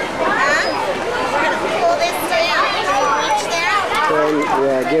 We're gonna pull this down. Can we reach there? Then,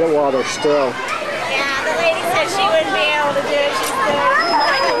 yeah, get it while they're still. Yeah, the lady said she wouldn't be able to do it. She said.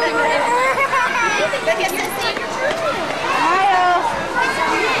 Look at Sissy. Hi,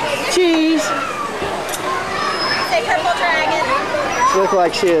 Cheese. say purple dragon. She look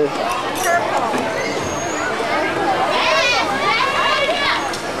like she is. Purple.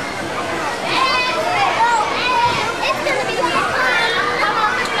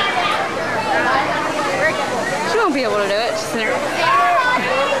 She won't be able to do it. She's in her.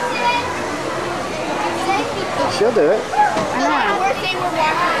 She'll do it. I know.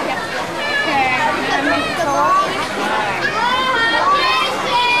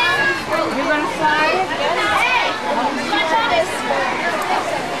 You're gonna slide?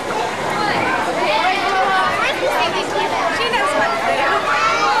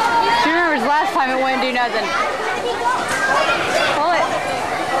 She remembers last time it wouldn't do nothing. Pull it.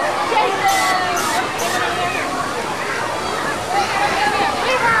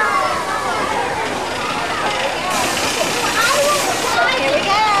 Here we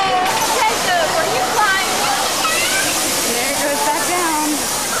go. Okay, so were you flying?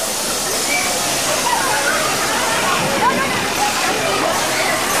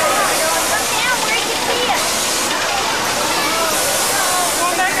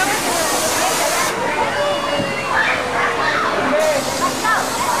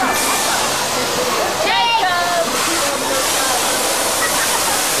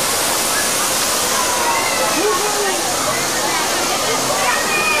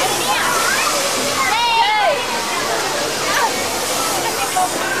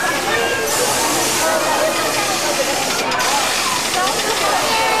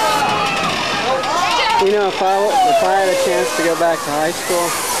 if I had a chance to go back to high school,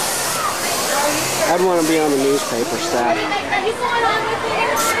 I'd want to be on the newspaper staff.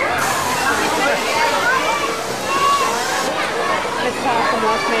 Miss Thompson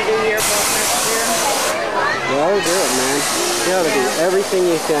wants me to do yearbook next year. Well, do it, man. You gotta do everything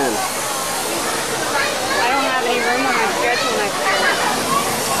you can. I don't have any room on my schedule next year.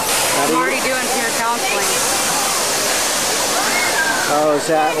 I'm already doing peer counseling. Oh, is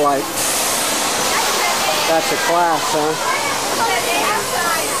that like, that's a class, huh?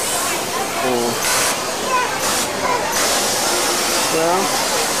 Yeah. Well,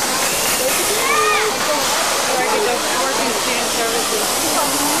 I could go work in student services.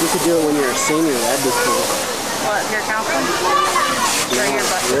 you could do it when you're a senior. That'd be cool. What, peer counseling? Or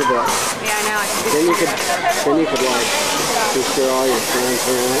yearbook? Yearbook. Yeah, I know. I can do Then you could like be sure all your friends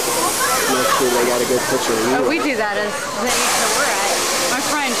are in it. Make sure they got a good picture of you. Oh, we do that as the age that we're at. My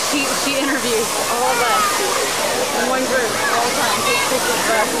friend, she interviews all of us in one group all the time. Takes pictures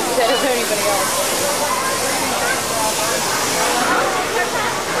of us instead of anybody else.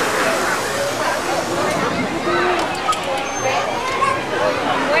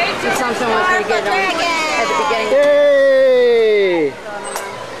 If something wants me to get on at the beginning. Yay!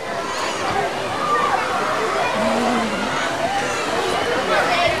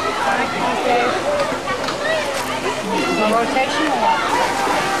 Rotation or what?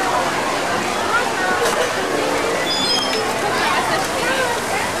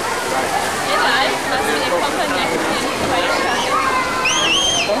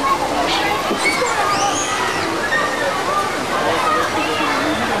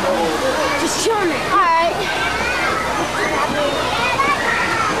 Just show me. All right.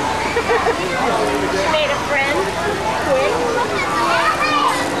 She made a friend. Quick.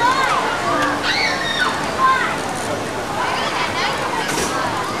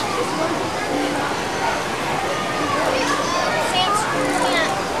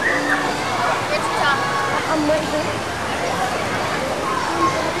 I'm waiting.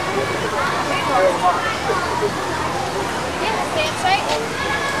 Yeah, Sam's right.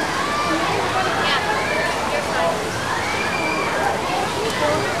 Yeah, you're fine.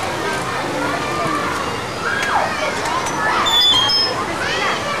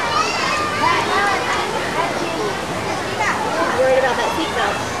 Worried about that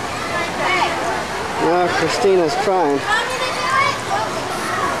seatbelt. No, Christina's crying.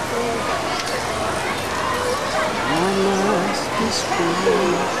 I must be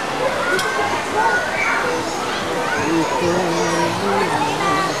strong.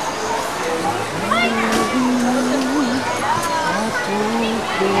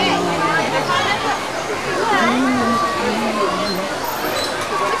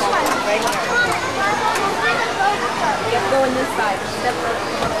 Just go on this side. Step up.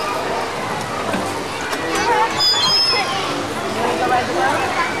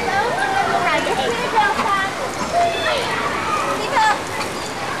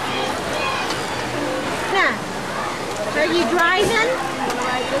 Are you driving?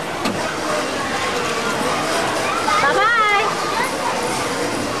 Bye-bye.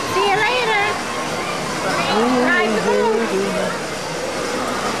 See you later. Ride the boat.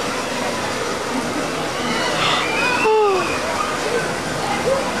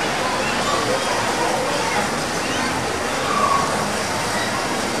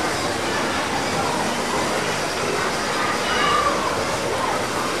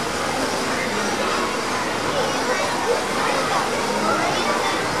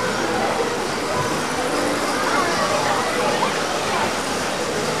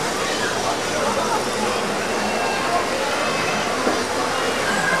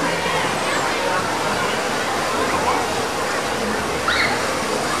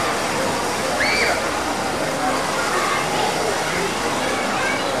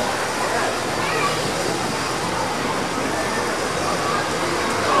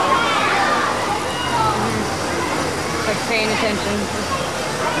 Paying attention.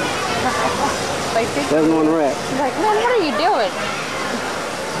 Doesn't want to wreck. She's like, Mom, what are you doing?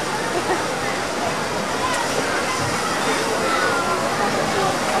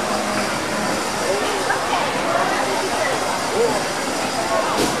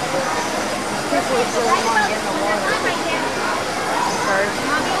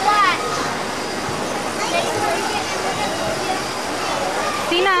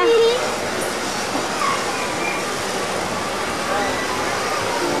 Christina.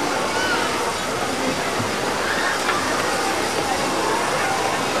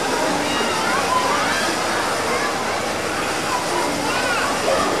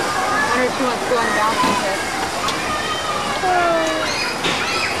 She wants to go on the balcony here.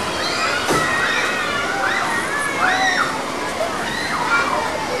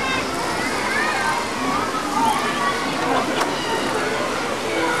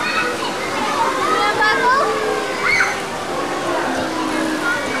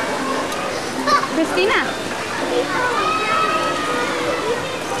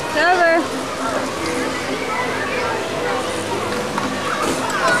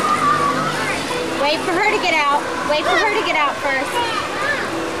 Wait for her to get out. Wait for her to get out first.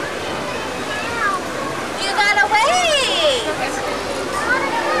 You gotta wait.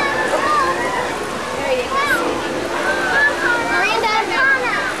 There you go. Miranda.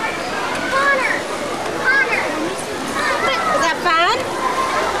 Connor. Is that fun?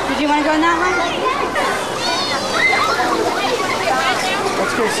 Did you want to go in that one?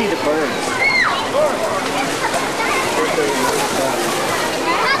 Let's go see the birds.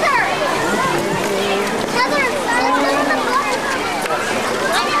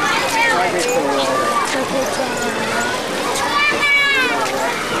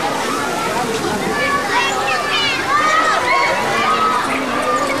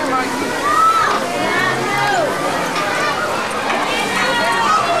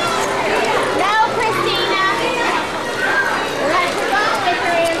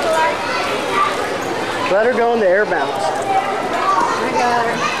 Let her go in the air bounce. I got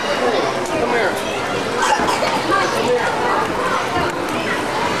her. Hey, come here. Come here.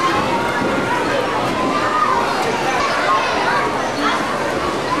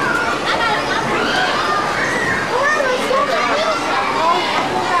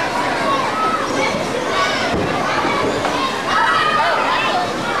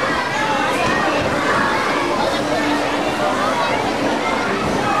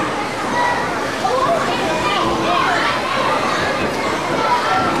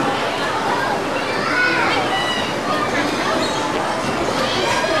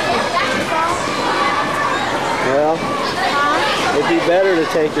 Well, it'd be better to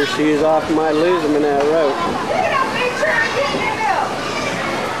take your shoes off. You might lose them in that rope.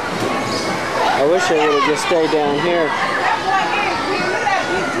 I wish they would have just stayed down here.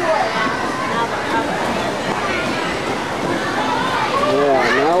 Yeah,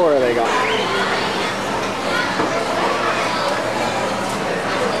 now where are they going?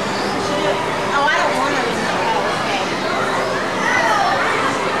 Oh, I don't want to.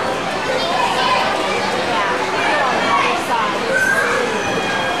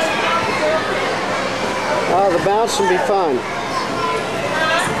 Oh, the bounce will be fun.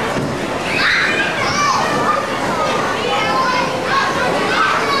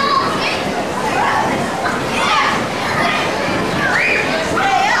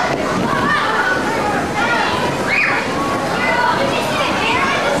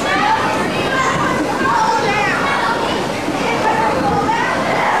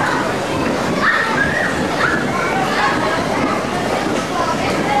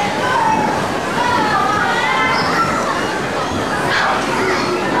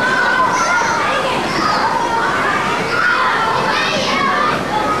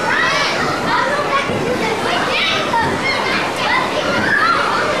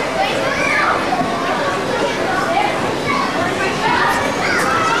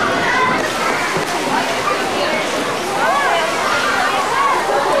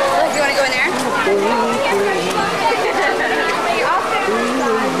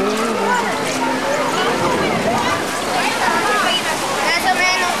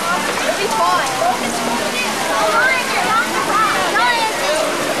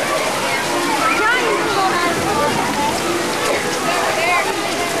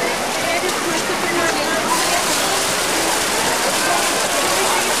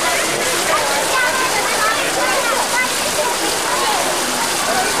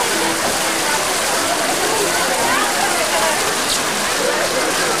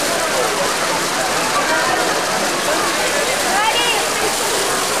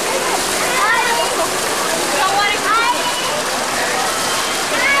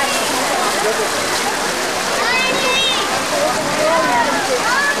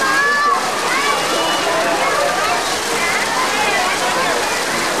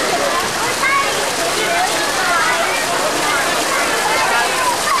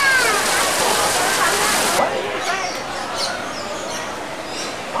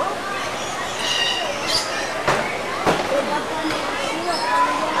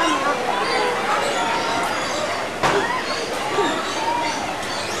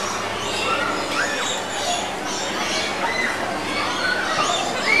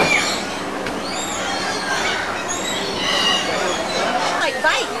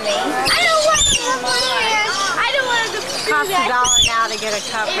 Costs $1 now to get a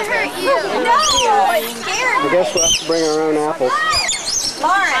cup. It hurt you. No, it scared me. I guess we'll have to bring our own apples.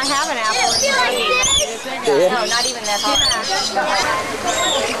 Lauren, I have an apple. Yeah. No, not even that hard.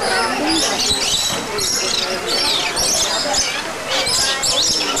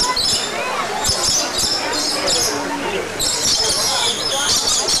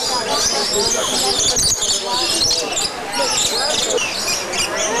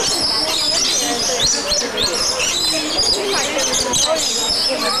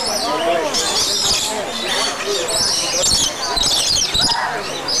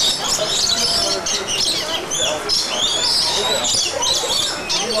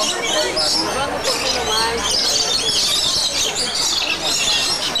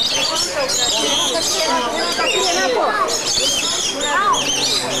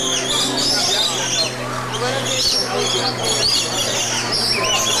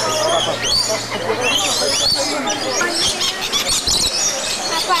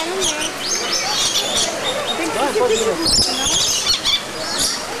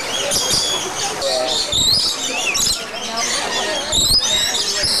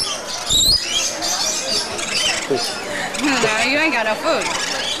 No, you ain't got no food.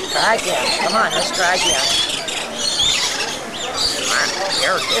 Try again. Come on, let's try again. Come on,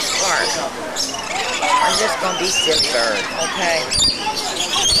 here, this part. I'm just gonna be silly bird, okay?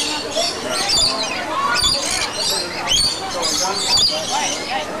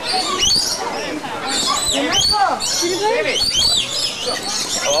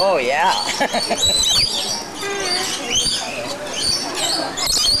 Oh yeah.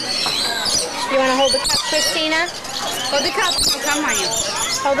 You want to hold the cup, Christina? Hold the cup. Come on, you.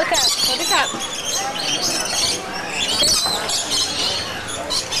 Hold the cup. Hold the cup.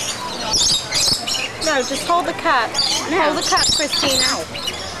 No, just hold the cup. Hold the cup, Christina.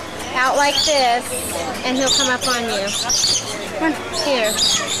 Out like this, and he'll come up on you. Here.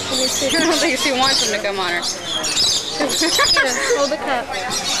 I don't think she wants him to come on her. Here, hold the cup.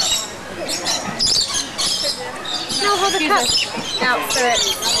 No, hold the cup. Out for it.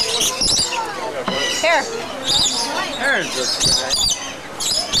 Here.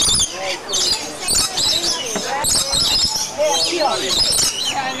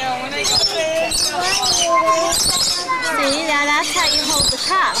 I know, when they go See, now that's how you hold the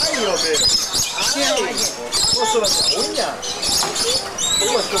cup.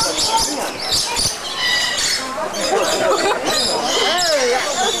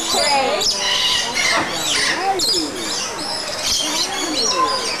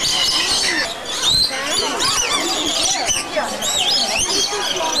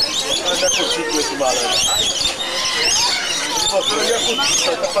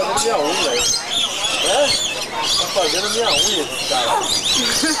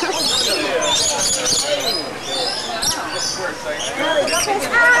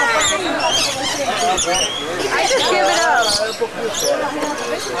 I just give it up.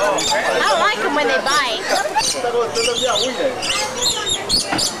 I don't like them when they bite.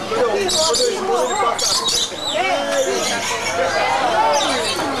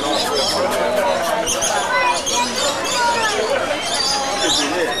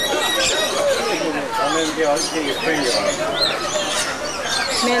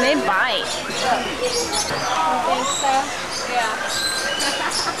 Man, they bite. You think so? Yeah.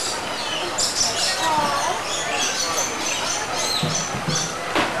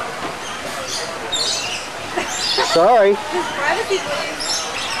 Sorry. privacy, please.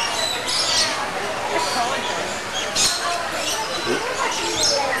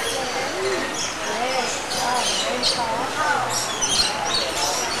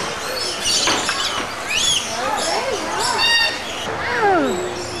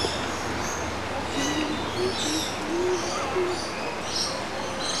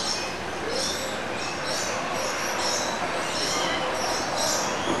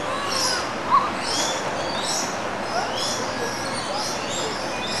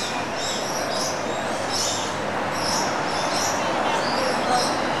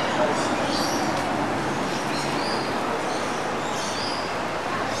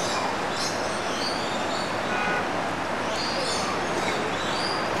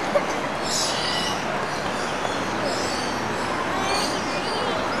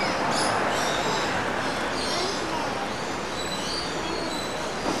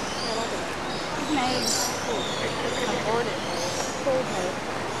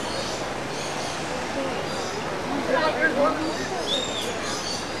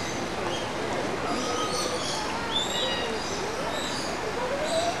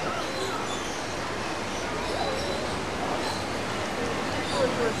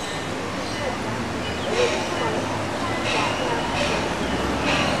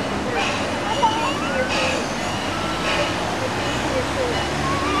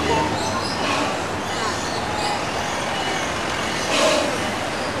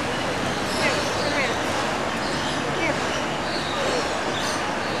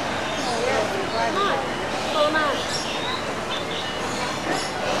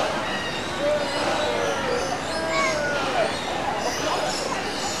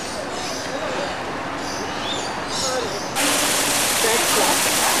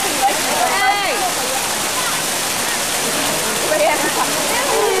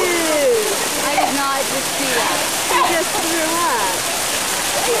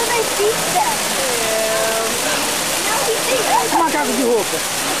 Uma casa de roupa.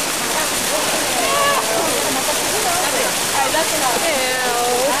 And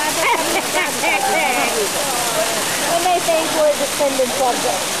they think we're descendant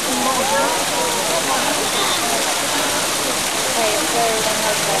subjects.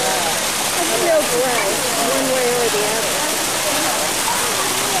 It's real gray, one way or the other.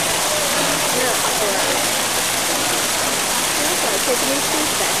 Not gray. That's why I'm taking these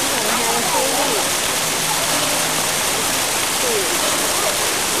shoes back. I'm going to have a whole week.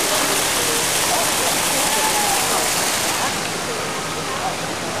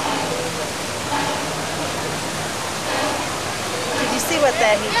 Did you see what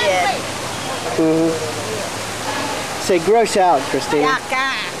that he did? Mm-hmm. Say gross out, Christina. Yuck.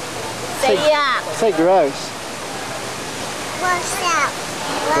 Say yuck. Say gross. Wash out.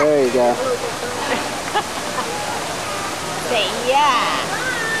 There you go. Say yuck.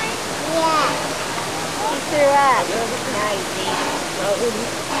 Yeah. He threw up. Now he's eating.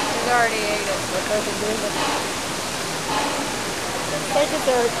 He's already ate it. They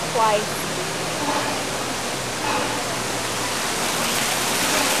dessert twice.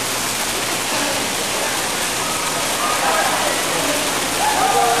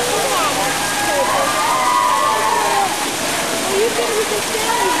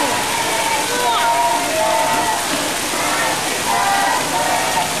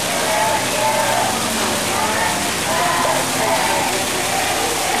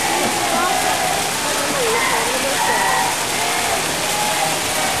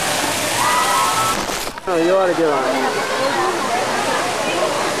 Oh, you ought to do it.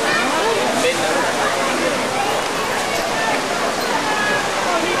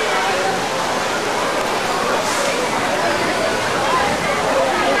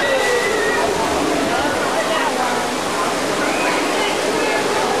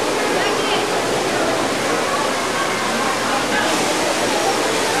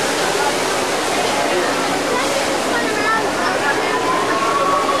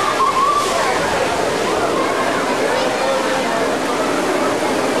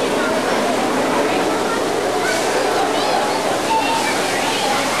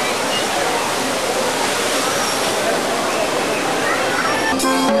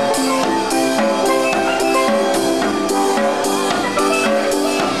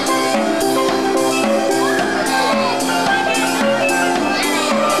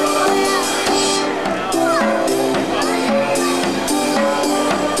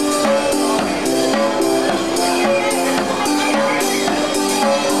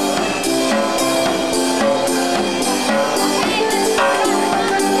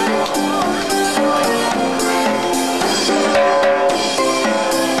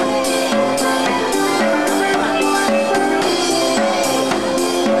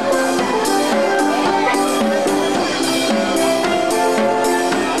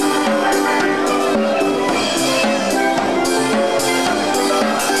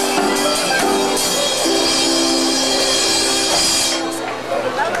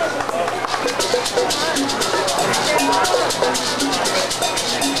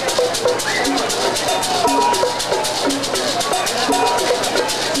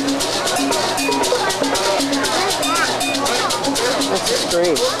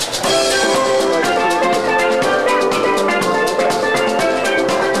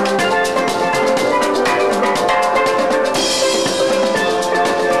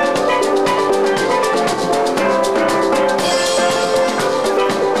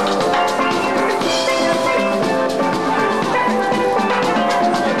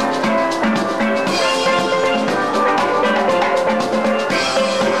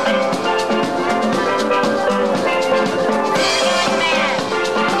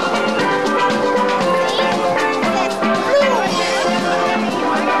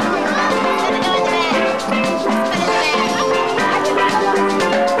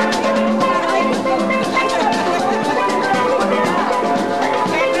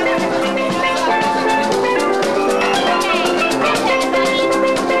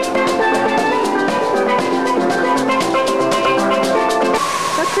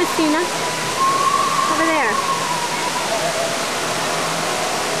 Christina. Over there.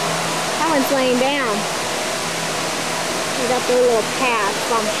 That one's laying down. We got their little path,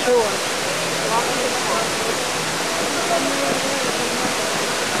 I'm sure.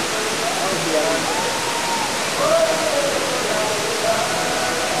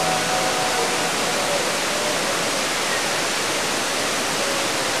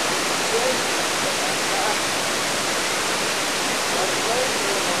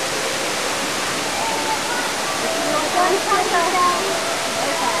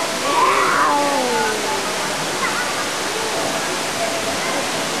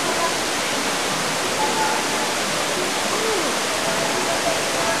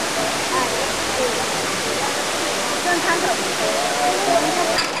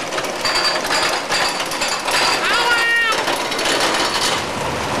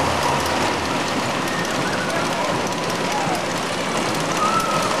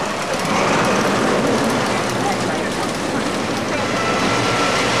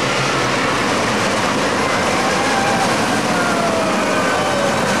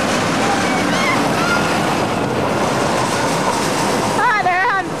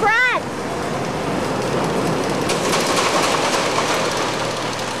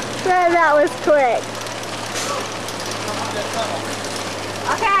 that was quick.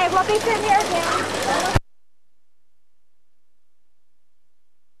 Okay, we'll be sitting here again.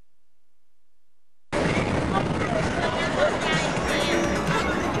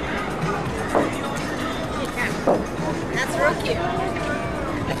 That's real cute.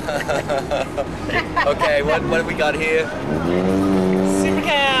 Okay, what have we got here? Super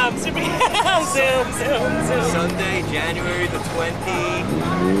cam, zoom. Sunday, January the 24th.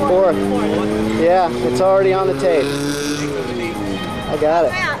 4th. Yeah, it's already on the tape. I got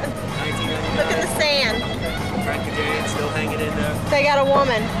it. Look at the sand. Frank and Jane still hanging in there. They got a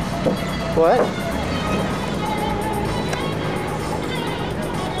woman. What?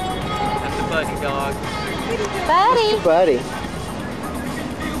 That's the buddy dog. Buddy. Buddy.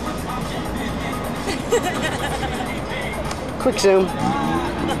 Quick zoom.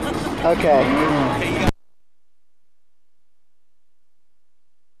 Okay. Okay, you got